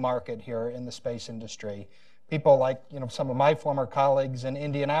see a new market here in the space industry. People like, you know, some of my former colleagues in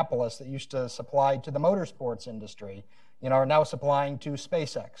Indianapolis that used to supply to the motorsports industry, you know, are now supplying to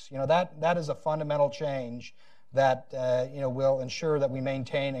SpaceX. You know, that is a fundamental change that you know, will ensure that we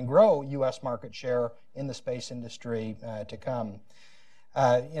maintain and grow U.S. market share in the space industry to come.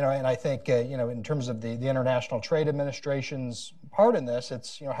 You know, and I think you know, in terms of the International Trade Administration's part in this,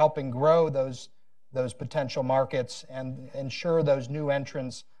 it's, you know, helping grow those potential markets and ensure those new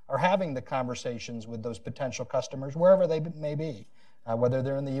entrants are having the conversations with those potential customers wherever they may be, whether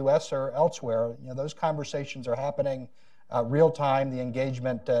they're in the U.S. or elsewhere. You know, those conversations are happening real time. The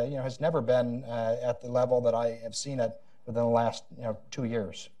engagement you know, has never been at the level that I have seen it within the last, you know, 2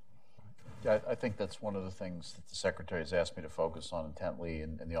 years. Yeah, I think that's one of the things that the Secretary has asked me to focus on intently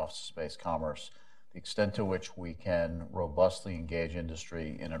in the Office of Space Commerce. The extent to which we can robustly engage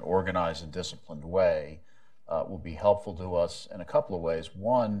industry in an organized and disciplined way will be helpful to us in a couple of ways.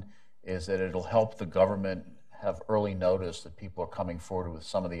 One is that it'll help the government have early notice that people are coming forward with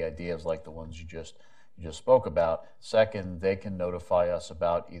some of the ideas like the ones you just spoke about. Second, they can notify us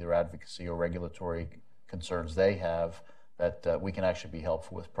about either advocacy or regulatory concerns they have that we can actually be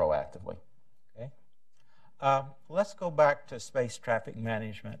helpful with proactively. Okay. Let's go back to space traffic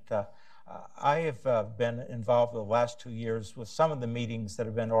management. I have been involved the last 2 years with some of the meetings that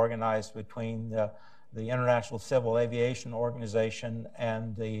have been organized between the International Civil Aviation Organization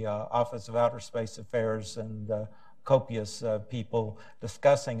and the Office of Outer Space Affairs, and copious people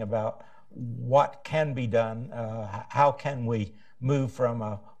discussing about what can be done, how can we move from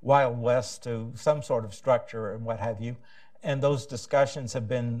a Wild West to some sort of structure and what have you. And those discussions have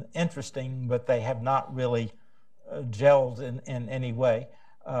been interesting, but they have not really gelled in any way.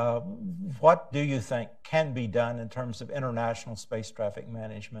 What do you think can be done in terms of international space traffic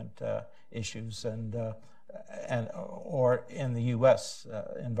management issues or in the U.S.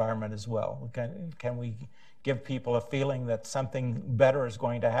 environment as well? Can we give people a feeling that something better is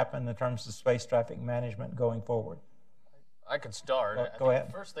going to happen in terms of space traffic management going forward? I could start. Go ahead.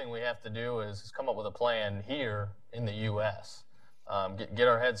 The first thing we have to do is come up with a plan here in the U.S. Get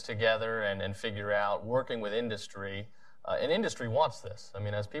our heads together and figure out, working with industry. And industry wants this. I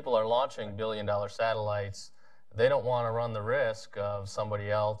mean, as people are launching billion-dollar satellites, they don't want to run the risk of somebody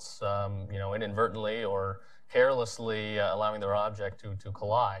else, you know, inadvertently or carelessly allowing their object to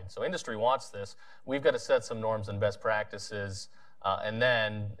collide. So industry wants this. We've got to set some norms and best practices and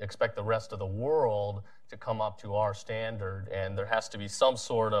then expect the rest of the world to come up to our standard. And there has to be some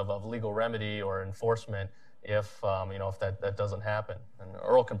sort of legal remedy or enforcement if, you know, if that doesn't happen. And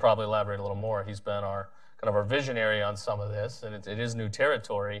Earl can probably elaborate a little more. He's been our visionary on some of this, and it is new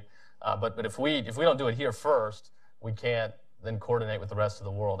territory. But if we don't do it here first, we can't then coordinate with the rest of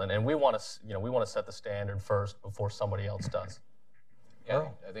the world. And we want to set the standard first before somebody else does. Yeah,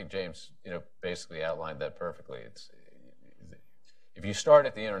 I think James, you know, basically outlined that perfectly. If you start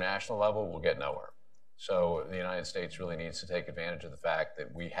at the international level, we'll get nowhere. So the United States really needs to take advantage of the fact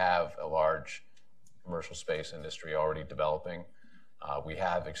that we have a large commercial space industry already developing. We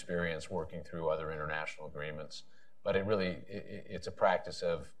have experience working through other international agreements, but it's a practice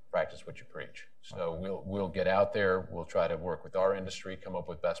what you preach. So we'll get out there, we'll try to work with our industry, come up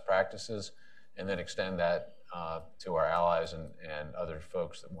with best practices, and then extend that to our allies and other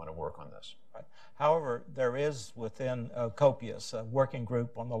folks that want to work on this. Right. However, there is within COPIUS a working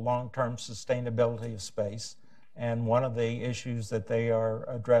group on the long-term sustainability of space, and one of the issues that they are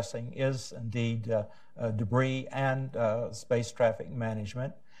addressing is indeed debris and space traffic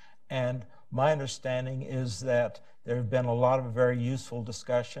management. And my understanding is that there have been a lot of very useful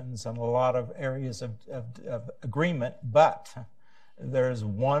discussions and a lot of areas of agreement, but there's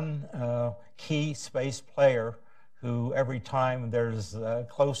one key space player who every time there's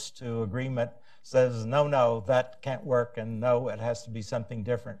close to agreement says, no, that can't work, and no, it has to be something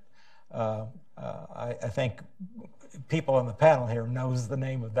different. I think people on the panel here knows the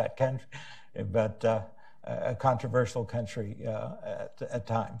name of that country, but a controversial country at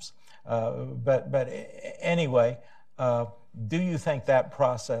times. But anyway, do you think that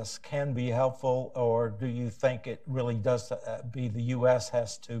process can be helpful, or do you think it really does be the U.S.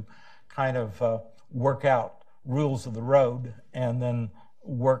 has to kind of work out rules of the road and then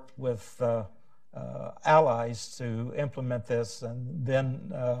work with allies to implement this, and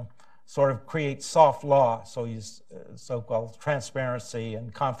then sort of create soft law, so-called transparency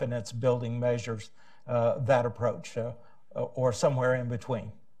and confidence building measures, that approach, or somewhere in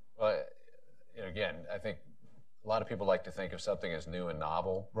between? Well, again, I think a lot of people like to think of something as new and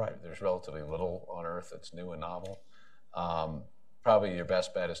novel. Right. There's relatively little on Earth that's new and novel. Probably your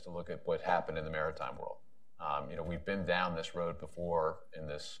best bet is to look at what happened in the maritime world. We've been down this road before in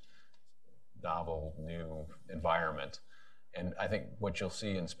this novel, new environment. And I think what you'll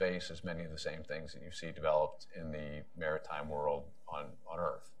see in space is many of the same things that you see developed in the maritime world on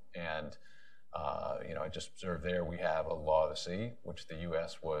Earth. And, I just observed there we have a law of the sea, which the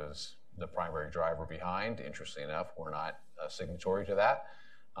U.S. was the primary driver behind. Interestingly enough, we're not a signatory to that.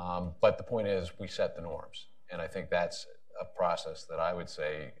 But the point is, we set the norms. And I think that's a process that I would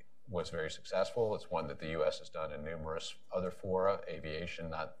say was very successful. It's one that the U.S. has done in numerous other fora, aviation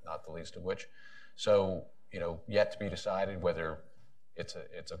not the least of which. So, yet to be decided whether it's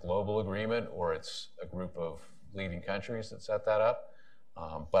a global agreement or it's a group of leading countries that set that up.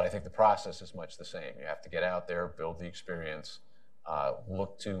 But I think the process is much the same. You have to get out there, build the experience,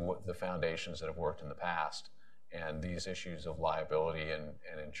 look to the foundations that have worked in the past. And these issues of liability and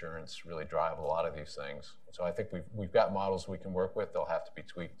insurance really drive a lot of these things. So I think we've got models we can work with. They'll have to be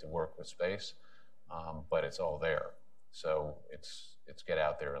tweaked to work with space, but it's all there. So it's get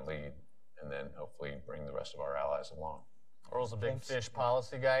out there and lead, and then hopefully bring the rest of our allies along. Earl's a big fish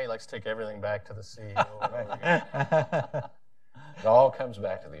policy guy. He likes to take everything back to the sea. It all comes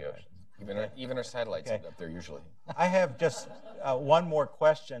back to the ocean. Even our satellites end up there usually. I have just one more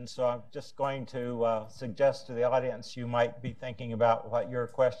question, so I'm just going to suggest to the audience you might be thinking about what your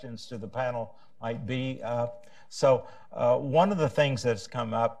questions to the panel might be. So one of the things that's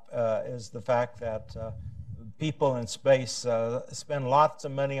come up is the fact that people in space spend lots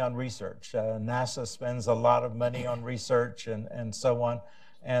of money on research. NASA spends a lot of money on research and so on.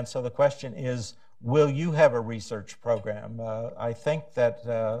 And so the question is, will you have a research program? I think that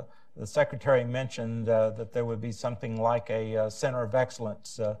the Secretary mentioned that there would be something like a Center of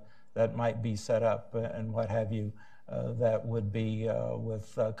Excellence that might be set up and what have you, that would be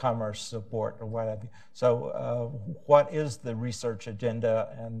with commerce support or what have you. So what is the research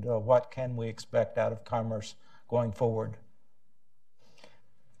agenda, and what can we expect out of commerce going forward?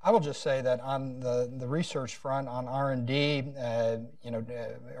 I will just say that on the research front, on R&D,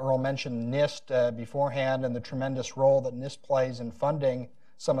 Earl mentioned NIST beforehand and the tremendous role that NIST plays in funding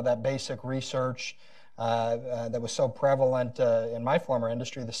some of that basic research that was so prevalent in my former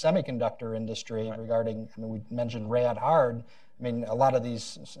industry, the semiconductor industry, regarding, we mentioned rad hard. A lot of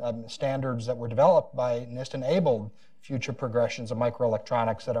these standards that were developed by NIST enabled future progressions of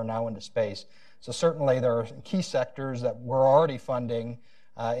microelectronics that are now into space. So certainly there are key sectors that we're already funding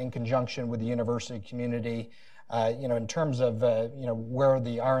in conjunction with the university community. In terms of where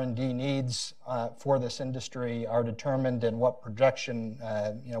the R&D needs for this industry are determined and what projection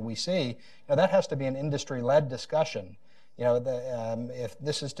we see, that has to be an industry-led discussion. If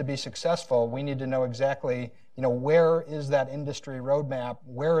this is to be successful, we need to know exactly where is that industry roadmap,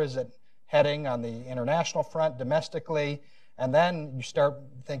 where is it heading on the international front, domestically, and then you start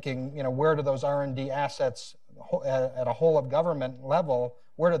thinking, where do those R&D assets at a whole of government level,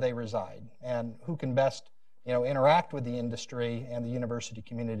 where do they reside, and who can best interact with the industry and the university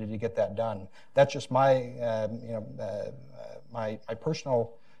community to get that done. That's just my my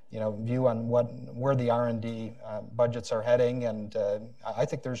personal view on where the R&D budgets are heading, and I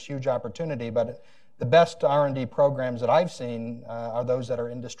think there's huge opportunity. But the best R&D programs that I've seen are those that are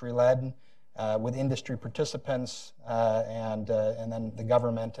industry-led, with industry participants, and then the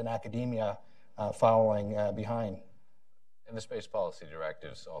government and academia following behind. And the space policy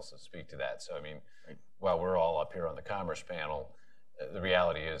directives also speak to that. So, I mean, while we're all up here on the Commerce panel, the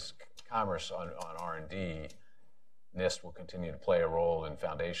reality is Commerce on R&D, NIST will continue to play a role in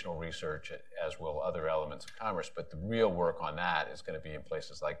foundational research, as will other elements of Commerce. But the real work on that is going to be in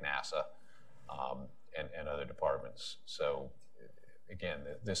places like NASA and other departments. So, again,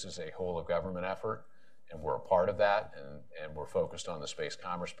 this is a whole of government effort, and we're a part of that, and we're focused on the space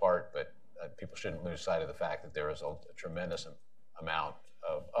commerce part. But people shouldn't lose sight of the fact that there is a tremendous amount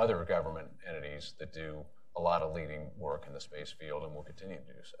of other government entities that do a lot of leading work in the space field and will continue to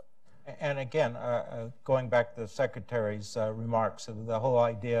do so. And again, going back to the Secretary's remarks, the whole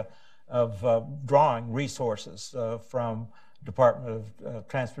idea of drawing resources from Department of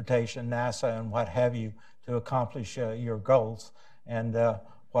Transportation, NASA, and what have you to accomplish your goals. And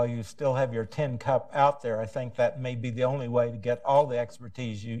while you still have your tin cup out there, I think that may be the only way to get all the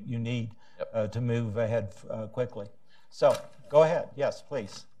expertise you need to move ahead quickly. So go ahead. Yes,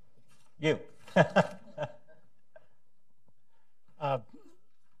 please. You.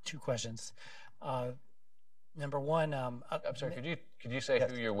 Two questions. Number one, I'm sorry. Could you say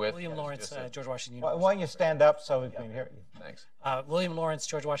who you're with? William Lawrence, George Washington University. Why don't you stand up so we can hear you? Thanks. William Lawrence,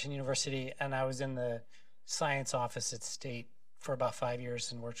 George Washington University, and I was in the science office at State for about 5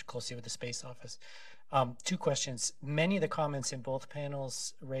 years and worked closely with the space office. Two questions. Many of the comments in both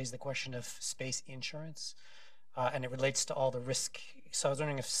panels raise the question of space insurance, and it relates to all the risk. So I was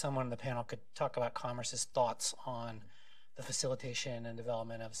wondering if someone on the panel could talk about Commerce's thoughts on the facilitation and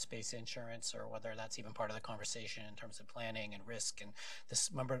development of space insurance, or whether that's even part of the conversation in terms of planning and risk. And this,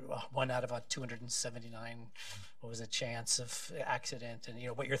 remember, 1 out of 279, what was the chance of accident, and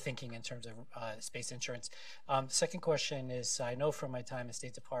what you're thinking in terms of space insurance. Second question is, I know from my time at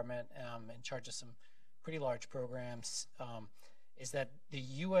State Department in charge of some pretty large programs, is that the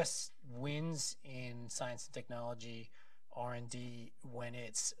U.S. wins in science and technology R&D when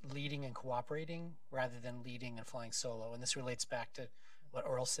it's leading and cooperating rather than leading and flying solo. And this relates back to what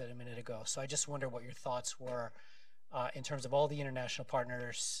Earl said a minute ago. So I just wonder what your thoughts were in terms of all the international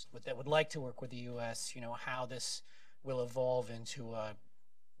partners that would like to work with the U.S., how this will evolve into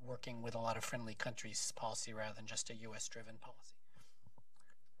working with a lot of friendly countries policy rather than just a U.S.-driven policy.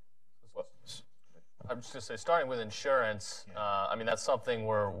 I'm just going to say, starting with insurance, I mean, that's something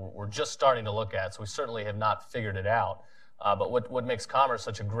we're just starting to look at, so we certainly have not figured it out. But what makes Commerce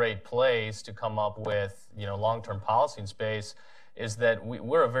such a great place to come up with, long-term policy in space is that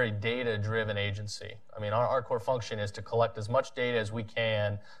we're a very data-driven agency. I mean, our core function is to collect as much data as we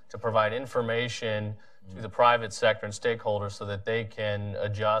can to provide information to the private sector and stakeholders so that they can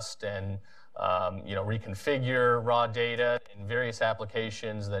adjust and reconfigure raw data in various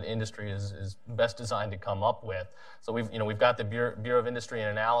applications that industry is best designed to come up with. So we've got the Bureau of Industry and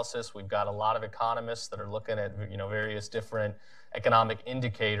Analysis. We've got a lot of economists that are looking at various different economic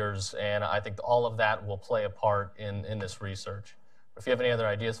indicators, and I think all of that will play a part in this research. If you have any other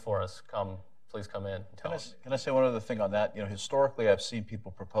ideas for us, please come in and tell us. Can I say one other thing on that? Historically, I've seen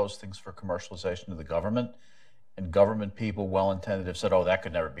people propose things for commercialization to the government. And government people, well-intended, have said, oh, that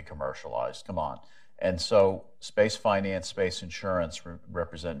could never be commercialized. Come on. And so space finance, space insurance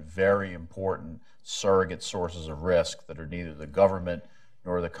represent very important surrogate sources of risk that are neither the government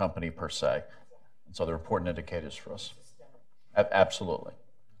nor the company per se. And so they're important indicators for us. Absolutely.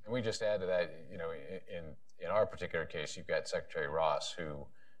 And we just add to that, in our particular case, you've got Secretary Ross, who,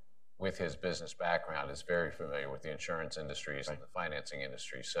 with his business background, is very familiar with the insurance industries and the financing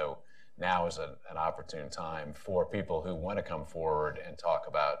industry. So now is an opportune time for people who want to come forward and talk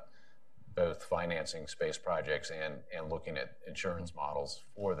about both financing space projects and looking at insurance models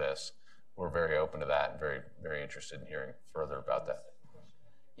for this. We're very open to that and very, very interested in hearing further about that.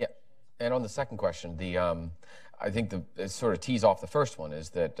 Yeah, and on the second question, I think it sort of tees off the first one, is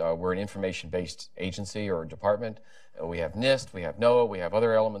that we're an information-based agency or department. We have NIST, we have NOAA, we have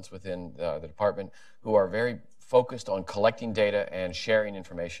other elements within the department who are very focused on collecting data and sharing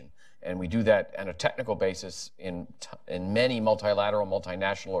information. And we do that on a technical basis in many multilateral,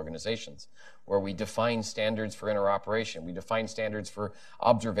 multinational organizations, where we define standards for interoperation, we define standards for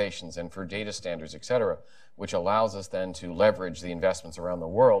observations and for data standards, et cetera, which allows us then to leverage the investments around the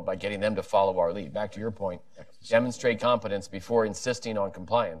world by getting them to follow our lead. Back to your point, demonstrate competence before insisting on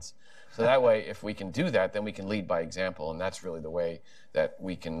compliance. So that way, if we can do that, then we can lead by example, and that's really the way that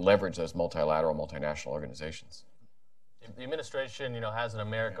we can leverage those multilateral, multinational organizations. The administration, has an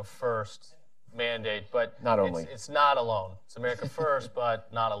America First mandate, but Not only. it's not alone. It's America First,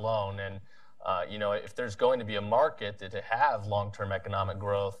 but not alone. And if there's going to be a market to have long-term economic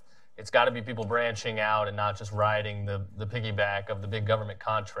growth, it's got to be people branching out and not just riding the piggyback of the big government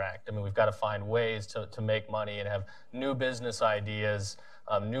contract. I mean, we've got to find ways to make money and have new business ideas,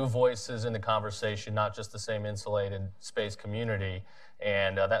 new voices in the conversation, not just the same insulated space community.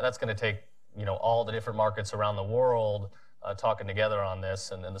 And that's going to take, all the different markets around the world talking together on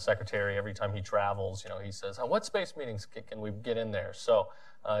this. And then the secretary, every time he travels, he says, what space meetings can we get in there? So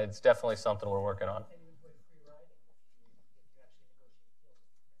it's definitely something we're working on.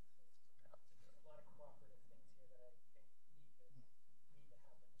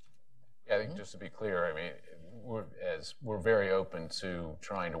 Yeah, I think just to be clear, I mean, we're very open to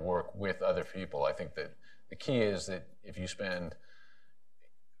trying to work with other people. I think that the key is that if you spend,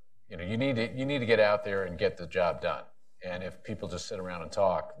 you need to get out there and get the job done. And if people just sit around and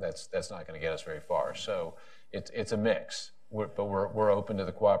talk, that's not going to get us very far. So it's a mix. But we're open to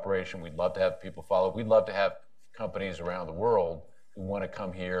the cooperation. We'd love to have people follow. We'd love to have companies around the world who want to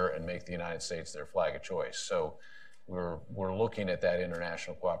come here and make the United States their flag of choice. So we're looking at that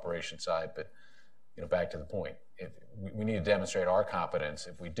international cooperation side, but back to the point, if we need to demonstrate our competence.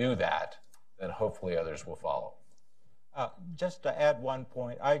 If we do that, then hopefully others will follow. Just to add one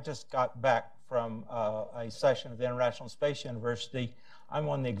point, I just got back from a session of the International Space University. I'm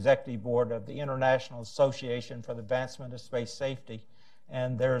on the executive board of the International Association for the Advancement of Space Safety,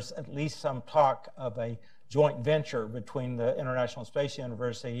 and there's at least some talk of a joint venture between the International Space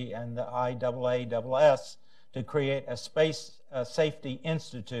University and the IAAS to create a Space Safety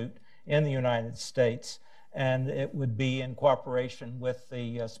Institute in the United States, and it would be in cooperation with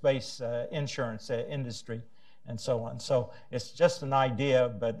the space insurance industry and so on. So it's just an idea,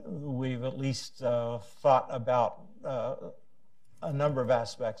 but we've at least thought about a number of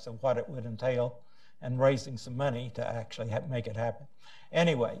aspects of what it would entail and raising some money to actually make it happen.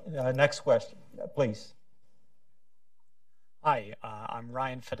 Anyway, next question, please. Hi, I'm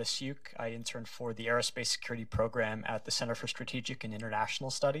Ryan Fedosiuk. I interned for the Aerospace Security Program at the Center for Strategic and International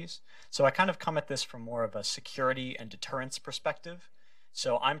Studies. So I kind of come at this from more of a security and deterrence perspective.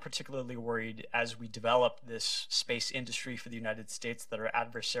 So I'm particularly worried as we develop this space industry for the United States that our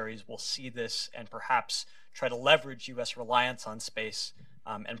adversaries will see this and perhaps try to leverage U.S. reliance on space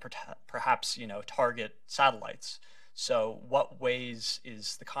and perhaps, target satellites. So what ways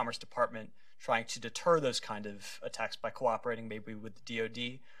is the Commerce Department trying to deter those kind of attacks by cooperating maybe with the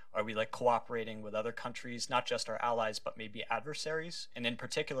DoD? Are we cooperating with other countries, not just our allies, but maybe adversaries? And in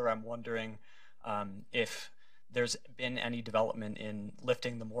particular, I'm wondering if there's been any development in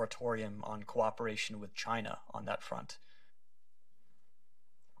lifting the moratorium on cooperation with China on that front.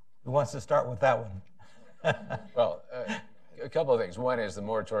 Who wants to start with that one? Well, a couple of things. One is the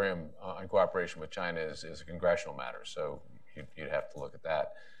moratorium on cooperation with China is a congressional matter, so you'd have to look at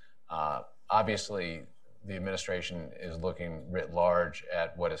that. Obviously, the administration is looking writ large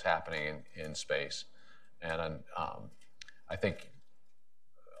at what is happening in space. And I think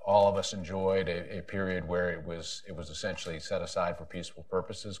all of us enjoyed a period where it was essentially set aside for peaceful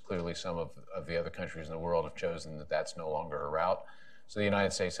purposes. Clearly, some of the other countries in the world have chosen that that's no longer a route. So the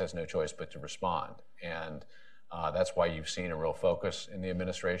United States has no choice but to respond. And that's why you've seen a real focus in the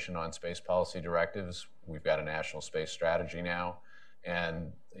administration on space policy directives. We've got a national space strategy now.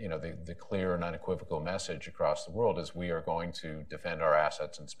 And the clear and unequivocal message across the world is we are going to defend our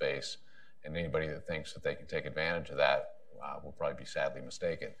assets in space, and anybody that thinks that they can take advantage of that will probably be sadly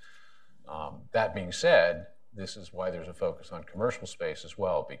mistaken. That being said, this is why there's a focus on commercial space as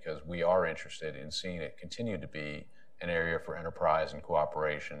well, because we are interested in seeing it continue to be an area for enterprise and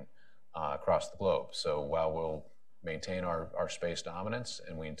cooperation across the globe. So while we'll maintain our space dominance,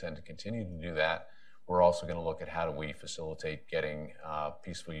 and we intend to continue to do that, we're also going to look at how do we facilitate getting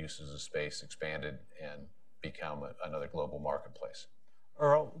peaceful uses of space expanded and become another global marketplace.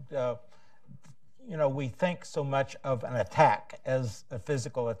 Earl, we think so much of an attack as a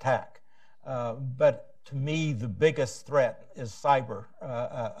physical attack, but to me the biggest threat is cyber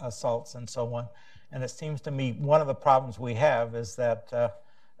assaults and so on. And it seems to me one of the problems we have is that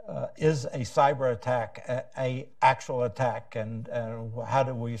is a cyber attack a actual attack, and how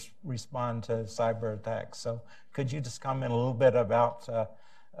do we respond to cyber attacks? So could you just comment a little bit about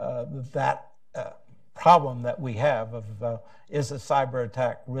that problem that we have of is a cyber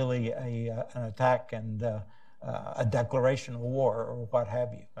attack really an attack and a declaration of war or what have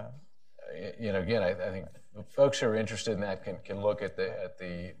you? Again, I think folks who are interested in that can look at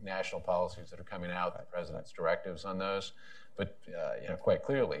the national policies that are coming out, the president's directives on those. But quite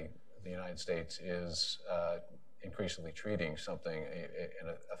clearly, the United States is increasingly treating something,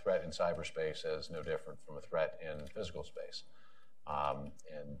 a threat in cyberspace, as no different from a threat in physical space. And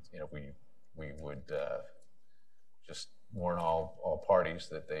we would just warn all parties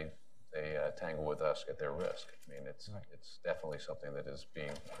that they tangle with us at their risk. I mean, it's definitely something that is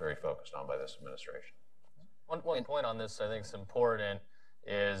being very focused on by this administration. One point on this I think is important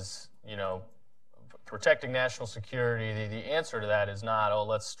is, protecting national security. The answer to that is not, oh,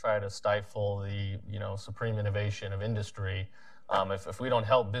 let's try to stifle the supreme innovation of industry. If we don't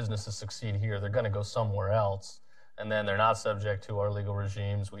help businesses succeed here, they're going to go somewhere else, and then they're not subject to our legal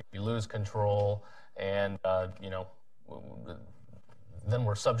regimes. We lose control, and then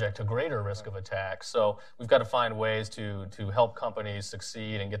we're subject to greater risk of attack. So we've got to find ways to help companies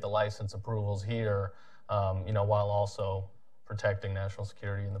succeed and get the license approvals here, while also protecting national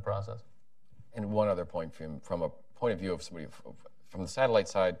security in the process. And one other point from a point of view of somebody from the satellite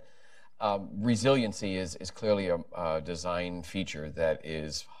side, resiliency is clearly a design feature that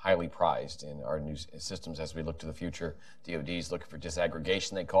is highly prized in our new systems as we look to the future. DoD is looking for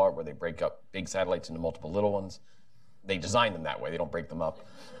disaggregation, they call it, where they break up big satellites into multiple little ones. They design them that way, they don't break them up.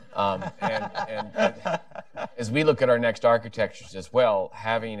 And as we look at our next architectures as well,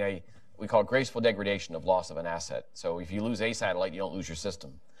 having we call it graceful degradation of loss of an asset. So if you lose a satellite, you don't lose your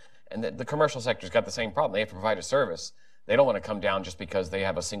system. And the commercial sector's got the same problem. They have to provide a service. They don't want to come down just because they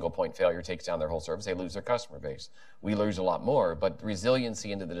have a single point failure takes down their whole service. They lose their customer base. We lose a lot more, but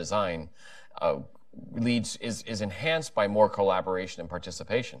resiliency into the design is enhanced by more collaboration and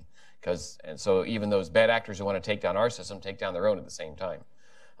participation. And so even those bad actors who want to take down our system take down their own at the same time.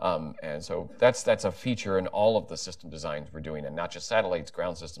 And so that's a feature in all of the system designs we're doing, and not just satellites,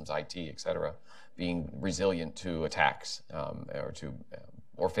 ground systems, IT, et cetera, being resilient to attacks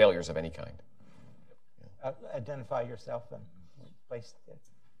or failures of any kind. Identify yourself and place it.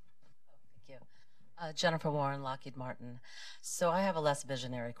 Thank you. Jennifer Warren, Lockheed Martin. So I have a less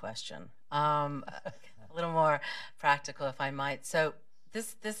visionary question, a little more practical, if I might. So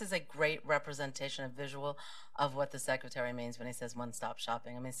this is a great representation of visual of what the Secretary means when he says one-stop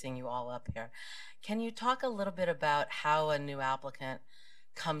shopping. I mean, seeing you all up here. Can you talk a little bit about how a new applicant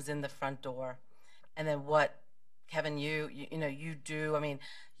comes in the front door, and then what, Kevin, you do? I mean,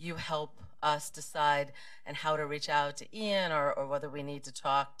 you help us decide and how to reach out to Ian, or whether we need to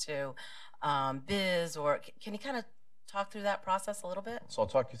talk to Biz, or can you kind of talk through that process a little bit? So I'll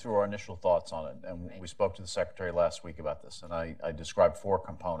talk you through our initial thoughts on it. And we spoke to the Secretary last week about this, and I described 4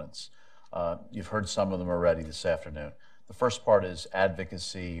 components. You've heard some of them already this afternoon. The first part is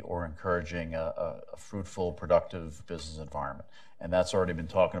advocacy, or encouraging a fruitful, productive business environment. And that's already been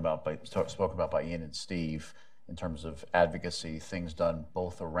spoken about by Ian and Steve, in terms of advocacy, things done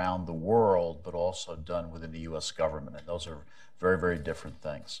both around the world, but also done within the U.S. government. And those are very, very different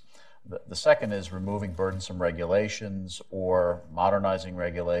things. The second is removing burdensome regulations or modernizing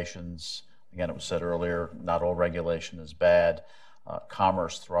regulations. Again, it was said earlier, not all regulation is bad.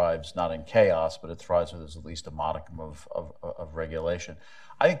 Commerce thrives not in chaos, but it thrives with at least a modicum of regulation.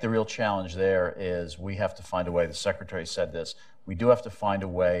 I think the real challenge there is we have to find a way, the Secretary said this, we do have to find a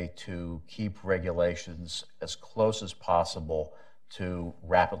way to keep regulations as close as possible to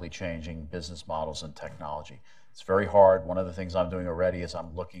rapidly changing business models and technology. It's very hard. One of the things I'm doing already is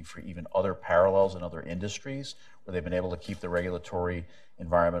I'm looking for even other parallels in other industries where they've been able to keep the regulatory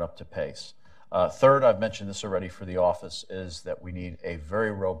environment up to pace. Third, I've mentioned this already for the office, is that we need a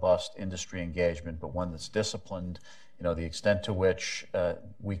very robust industry engagement, but one that's disciplined. The extent to which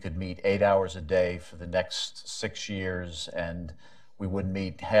we could meet 8 hours a day for the next 6 years and we wouldn't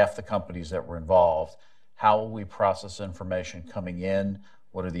meet half the companies that were involved. How will we process information coming in?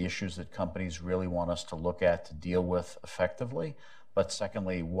 What are the issues that companies really want us to look at to deal with effectively? But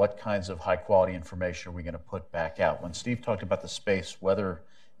secondly, what kinds of high quality information are we going to put back out? When Steve talked about the space weather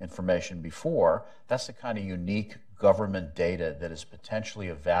information before, that's the kind of unique government data that is potentially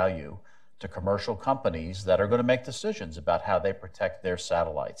of value to commercial companies that are going to make decisions about how they protect their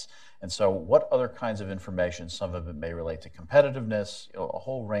satellites. And so what other kinds of information, some of it may relate to competitiveness, a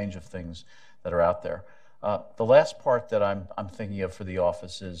whole range of things that are out there. The last part that I'm thinking of for the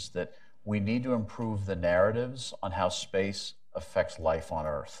office is that we need to improve the narratives on how space affects life on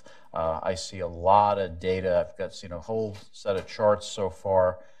Earth. I see a lot of data. I've got seen a whole set of charts so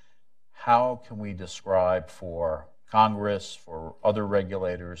far. How can we describe for Congress, for other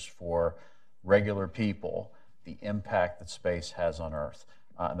regulators, for regular people, the impact that space has on Earth?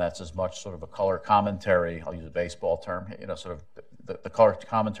 And that's as much sort of a color commentary, I'll use a baseball term, sort of the color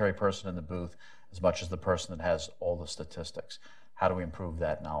commentary person in the booth, as much as the person that has all the statistics. How do we improve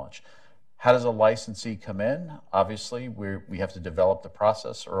that knowledge? How does a licensee come in? Obviously, we have to develop the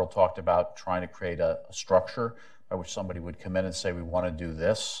process. Earl talked about trying to create a structure by which somebody would come in and say, we want to do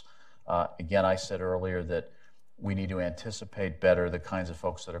this. Again, I said earlier that we need to anticipate better the kinds of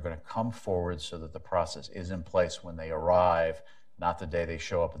folks that are going to come forward so that the process is in place when they arrive, not the day they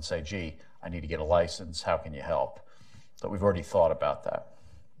show up and say, gee, I need to get a license. How can you help? So we've already thought about that.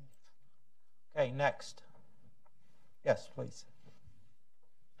 Okay, next. Yes, please.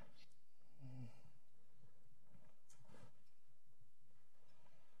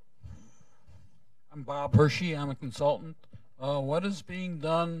 I'm Bob Hershey. I'm a consultant. What is being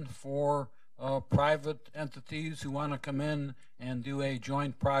done for private entities who want to come in and do a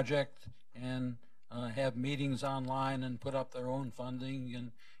joint project and have meetings online and put up their own funding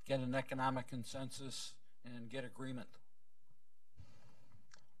and get an economic consensus and get agreement?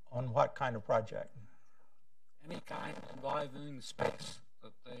 On what kind of project? Any kind involving space,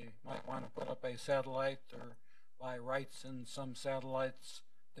 that they might want to put up a satellite or buy rights in some satellites,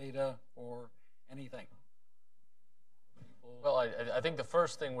 data, or anything. Well, I think the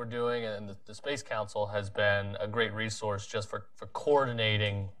first thing we're doing, and the Space Council has been a great resource just for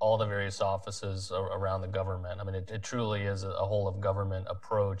coordinating all the various offices around the government. I mean, it truly is a whole of government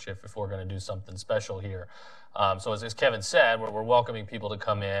approach if we're going to do something special here. So as Kevin said, we're welcoming people to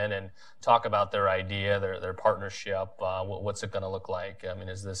come in and talk about their idea, their partnership. What's it going to look like? I mean,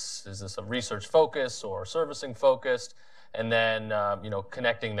 is this a research focus or servicing focused? And then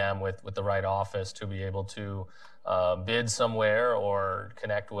connecting them with the right office to be able to bid somewhere or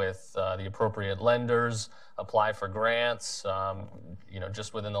connect with the appropriate lenders, apply for grants.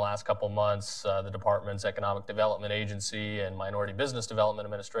 Just within the last couple months, the department's Economic Development Agency and Minority Business Development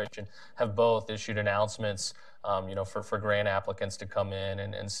Administration have both issued announcements for grant applicants to come in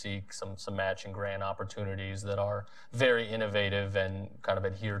and seek some matching grant opportunities that are very innovative and kind of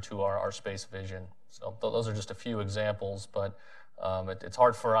adhere to our space vision. So those are just a few examples, but it's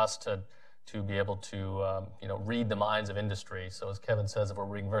hard for us to be able to read the minds of industry. So as Kevin says, if we're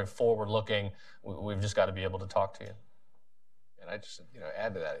being very forward-looking, we've just got to be able to talk to you. And I just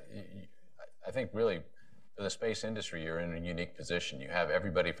add to that. I think really for the space industry, you're in a unique position. You have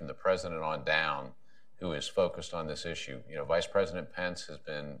everybody from the president on down who is focused on this issue. Vice President Pence has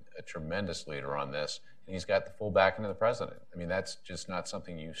been a tremendous leader on this, and he's got the full backing of the president. I mean, that's just not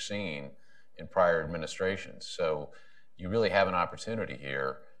something you've seen in prior administrations. So you really have an opportunity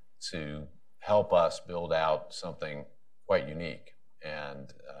here to help us build out something quite unique.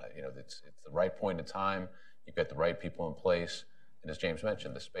 And it's the right point in time. You've got the right people in place. And as James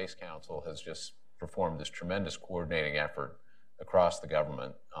mentioned, the Space Council has just performed this tremendous coordinating effort across the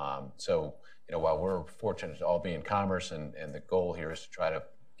government. So while we're fortunate to all be in commerce, and the goal here is to try to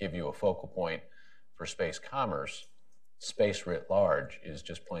give you a focal point for space commerce, space writ large is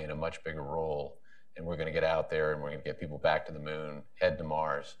just playing a much bigger role. And we're going to get out there and we're going to get people back to the moon, head to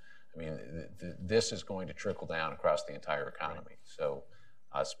Mars. I mean, this is going to trickle down across the entire economy. So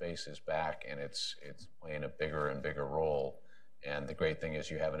space is back, and it's playing a bigger and bigger role. And the great thing is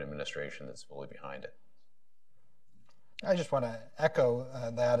you have an administration that's fully behind it. I just want to echo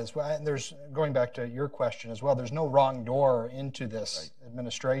that as well. There's, going back to your question as well, there's no wrong door into this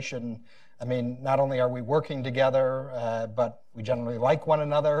administration. I mean, not only are we working together, but we generally like one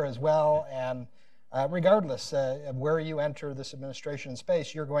another as well. And regardless of where you enter this administration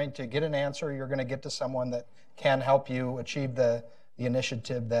space, you're going to get an answer. You're going to get to someone that can help you achieve the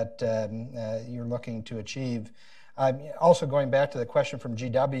initiative that you're looking to achieve. Also going back to the question from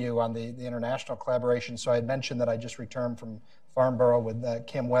GW on the international collaboration, so I had mentioned that I just returned from Farnborough with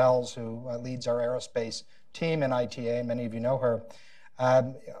Kim Wells, who leads our aerospace team in ITA. Many of you know her.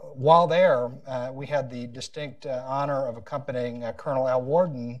 While there, we had the distinct honor of accompanying Colonel Al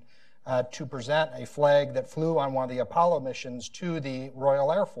Worden to present a flag that flew on one of the Apollo missions to the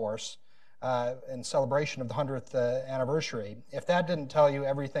Royal Air Force in celebration of the 100th anniversary. If that didn't tell you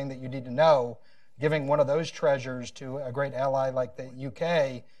everything that you need to know, giving one of those treasures to a great ally like the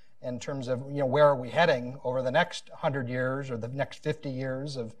UK in terms of where are we heading over the next 100 years or the next 50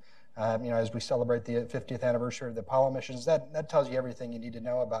 years of as we celebrate the 50th anniversary of the Apollo missions, that tells you everything you need to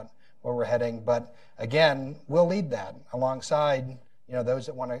know about where we're heading. But again, we'll lead that alongside those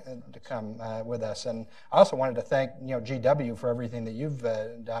that want to come with us. And I also wanted to thank GW for everything that you've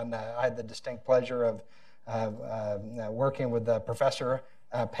done. I had the distinct pleasure of working with Professor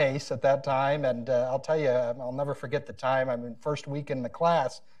Pace at that time, and I'll tell you, I'll never forget the time. I mean, first week in the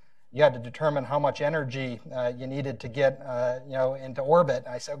class, you had to determine how much energy you needed to get into orbit.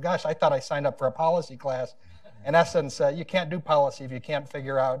 I said, gosh, I thought I signed up for a policy class. in essence, you can't do policy if you can't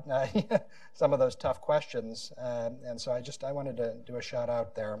figure out some of those tough questions. And so I wanted to do a shout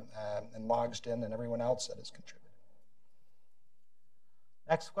out there, and Logsdon and everyone else that has contributed.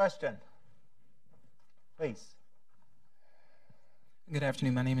 Next question, please. Good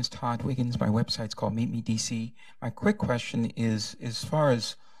afternoon. My name is Todd Wiggins. My website's called Meet Me DC. My quick question is, as far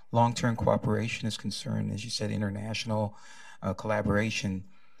as long-term cooperation is concerned, as you said, international collaboration,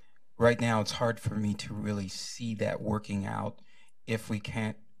 right now it's hard for me to really see that working out if we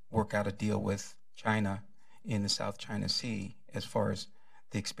can't work out a deal with China in the South China Sea as far as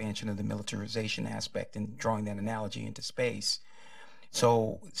the expansion of the militarization aspect and drawing that analogy into space.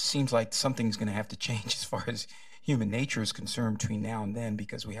 So it seems like something's going to have to change as far as human nature is concerned between now and then,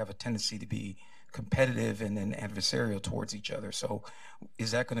 because we have a tendency to be competitive and then adversarial towards each other. So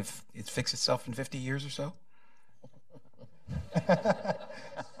is that going to fix itself in 50 years or so?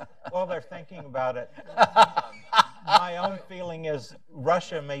 Well, they're thinking about it. My own feeling is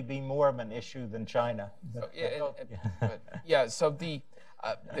Russia may be more of an issue than China. So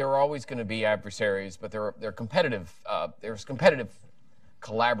there are always going to be adversaries, but they're competitive. There's competitive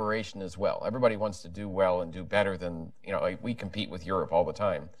collaboration as well. Everybody wants to do well and do better than, we compete with Europe all the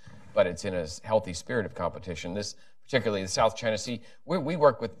time, but it's in a healthy spirit of competition. This, particularly the South China Sea, we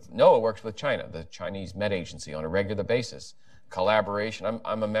work with, NOAA works with China, the Chinese Met Agency, on a regular basis. Collaboration,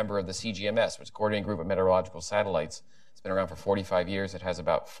 I'm a member of the CGMS, which is a coordinating group of meteorological satellites. It's been around for 45 years. It has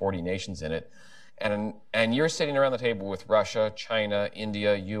about 40 nations in it. And you're sitting around the table with Russia, China,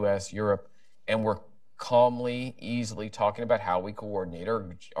 India, US, Europe, and we're calmly, easily talking about how we coordinate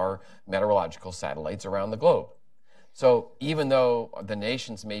our meteorological satellites around the globe. So even though the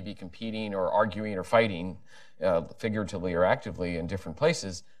nations may be competing or arguing or fighting, figuratively or actively in different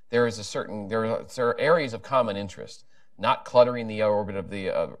places, there are areas of common interest. Not cluttering the orbit of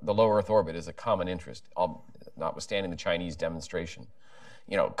the low Earth orbit is a common interest, notwithstanding the Chinese demonstration.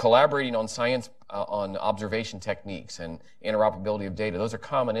 Collaborating on science, on observation techniques and interoperability of data, those are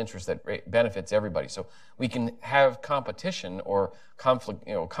common interests that benefits everybody. So we can have competition or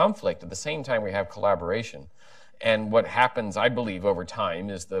conflict at the same time we have collaboration. And what happens, I believe, over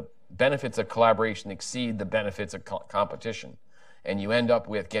time is the benefits of collaboration exceed the benefits of competition. And you end up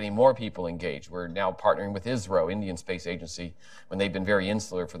with getting more people engaged. We're now partnering with ISRO, Indian Space Agency, when they've been very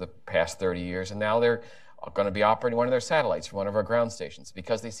insular for the past 30 years. And now they're going to be operating one of their satellites from one of our ground stations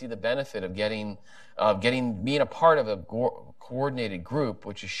because they see the benefit of being a part of a coordinated group,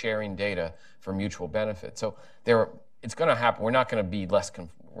 which is sharing data for mutual benefit. So it's going to happen. We're not going to be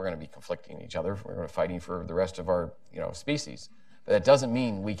we're going to be conflicting each other. We're going to be fighting for the rest of our species. But that doesn't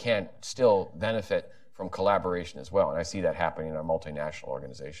mean we can't still benefit from collaboration as well. And I see that happening in our multinational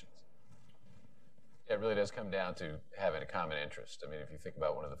organizations. It really does come down to having a common interest. I mean, if you think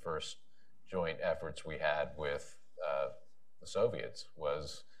about one of the first joint efforts we had with the Soviets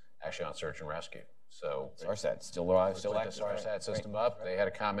was actually on search and rescue. So SARSAT still alive, still active. The SARSAT system up. They had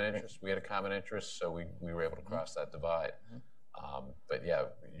a common interest. We had a common interest, so we were able to cross that divide. But yeah,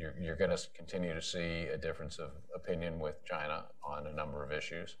 you're going to continue to see a difference of opinion with China on a number of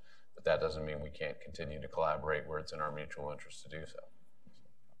issues, but that doesn't mean we can't continue to collaborate where it's in our mutual interest to do so.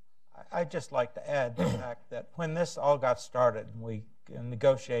 I'd just like to add the fact that when this all got started, we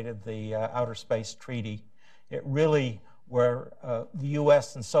negotiated the Outer Space Treaty, it really where the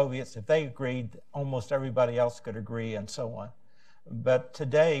U.S. and Soviets, if they agreed, almost everybody else could agree and so on. But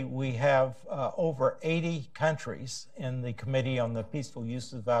today we have over 80 countries in the Committee on the Peaceful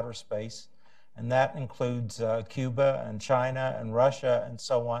Use of Outer Space, and that includes Cuba and China and Russia and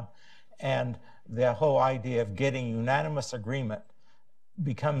so on. And the whole idea of getting unanimous agreement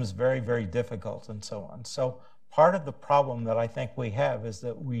becomes very, very difficult and so on. So part of the problem that I think we have is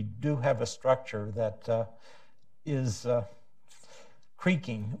that we do have a structure that is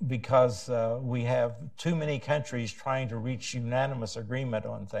creaking because we have too many countries trying to reach unanimous agreement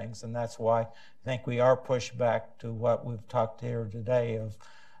on things, and that's why I think we are pushed back to what we've talked here today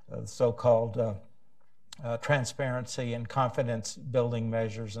of so-called transparency and confidence building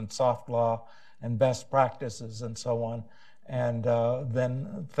measures and soft law and best practices and so on, and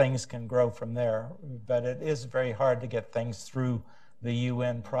then things can grow from there. But it is very hard to get things through the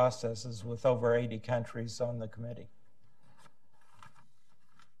UN processes with over 80 countries on the committee.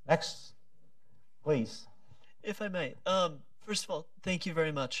 Next, please. If I may. First of all, thank you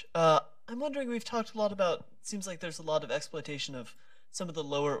very much. I'm wondering, we've talked a lot about, it seems like there's a lot of exploitation of some of the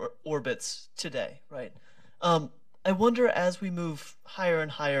lower orbits today, right? I wonder, as we move higher and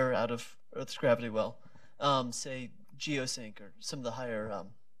higher out of Earth's gravity well, say geosync or some of the higher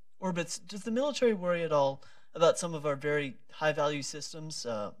orbits, does the military worry at all about some of our very high-value systems,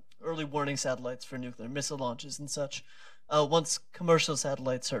 early warning satellites for nuclear missile launches and such, once commercial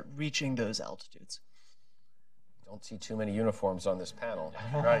satellites start reaching those altitudes? Don't see too many uniforms on this panel.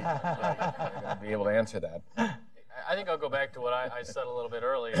 Right. They're going to be able to answer that. I think I'll go back to what I said a little bit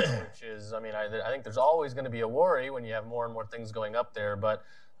earlier, which is, I mean, I think there's always going to be a worry when you have more and more things going up there, but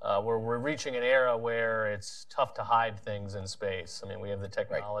we're reaching an era where it's tough to hide things in space. I mean, we have the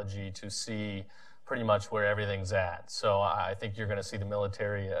technology to see pretty much where everything's at. So I think you're going to see the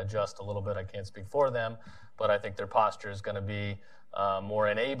military adjust a little bit. I can't speak for them, but I think their posture is going to be more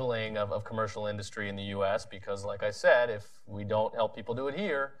enabling of commercial industry in the U.S. because, like I said, if we don't help people do it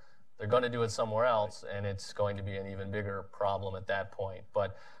here, they're going to do it somewhere else, and it's going to be an even bigger problem at that point.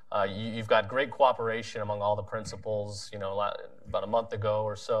 But you've got great cooperation among all the principals. You know, about a month ago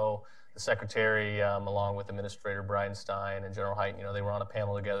or so, the secretary, along with Administrator Bridenstine and General Height, you know, they were on a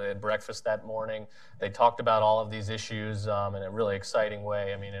panel together. They had breakfast that morning. They talked about all of these issues in a really exciting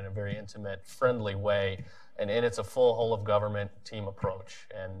way. I mean, in a very intimate, friendly way. And it's a full whole-of-government team approach.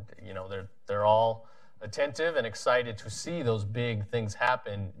 And, you know, they're all attentive and excited to see those big things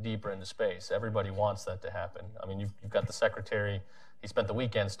happen deeper into space. Everybody wants that to happen. I mean, you've got the secretary. He spent the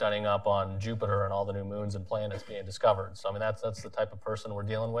weekend studying up on Jupiter and all the new moons and planets being discovered. So, I mean, that's the type of person we're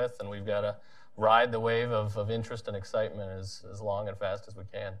dealing with, and we've got to ride the wave of interest and excitement as long and fast as we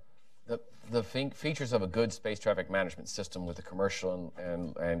can. The features of a good space traffic management system with the commercial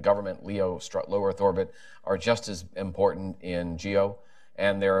and government LEO low Earth orbit are just as important in GEO,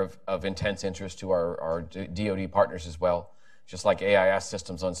 and they're of intense interest to our DoD partners as well. Just like AIS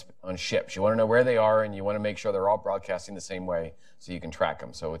systems on ships. You want to know where they are, and you want to make sure they're all broadcasting the same way so you can track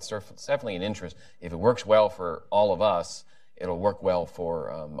them. So it's definitely an interest. If it works well for all of us, it'll work well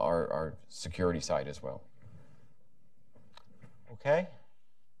for our security side as well. Okay.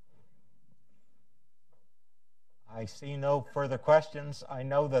 I see no further questions. I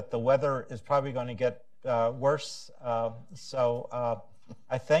know that the weather is probably going to get worse, so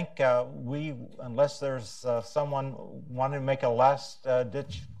I think unless there's someone wanting to make a last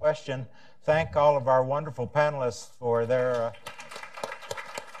ditch question, thank all of our wonderful panelists for their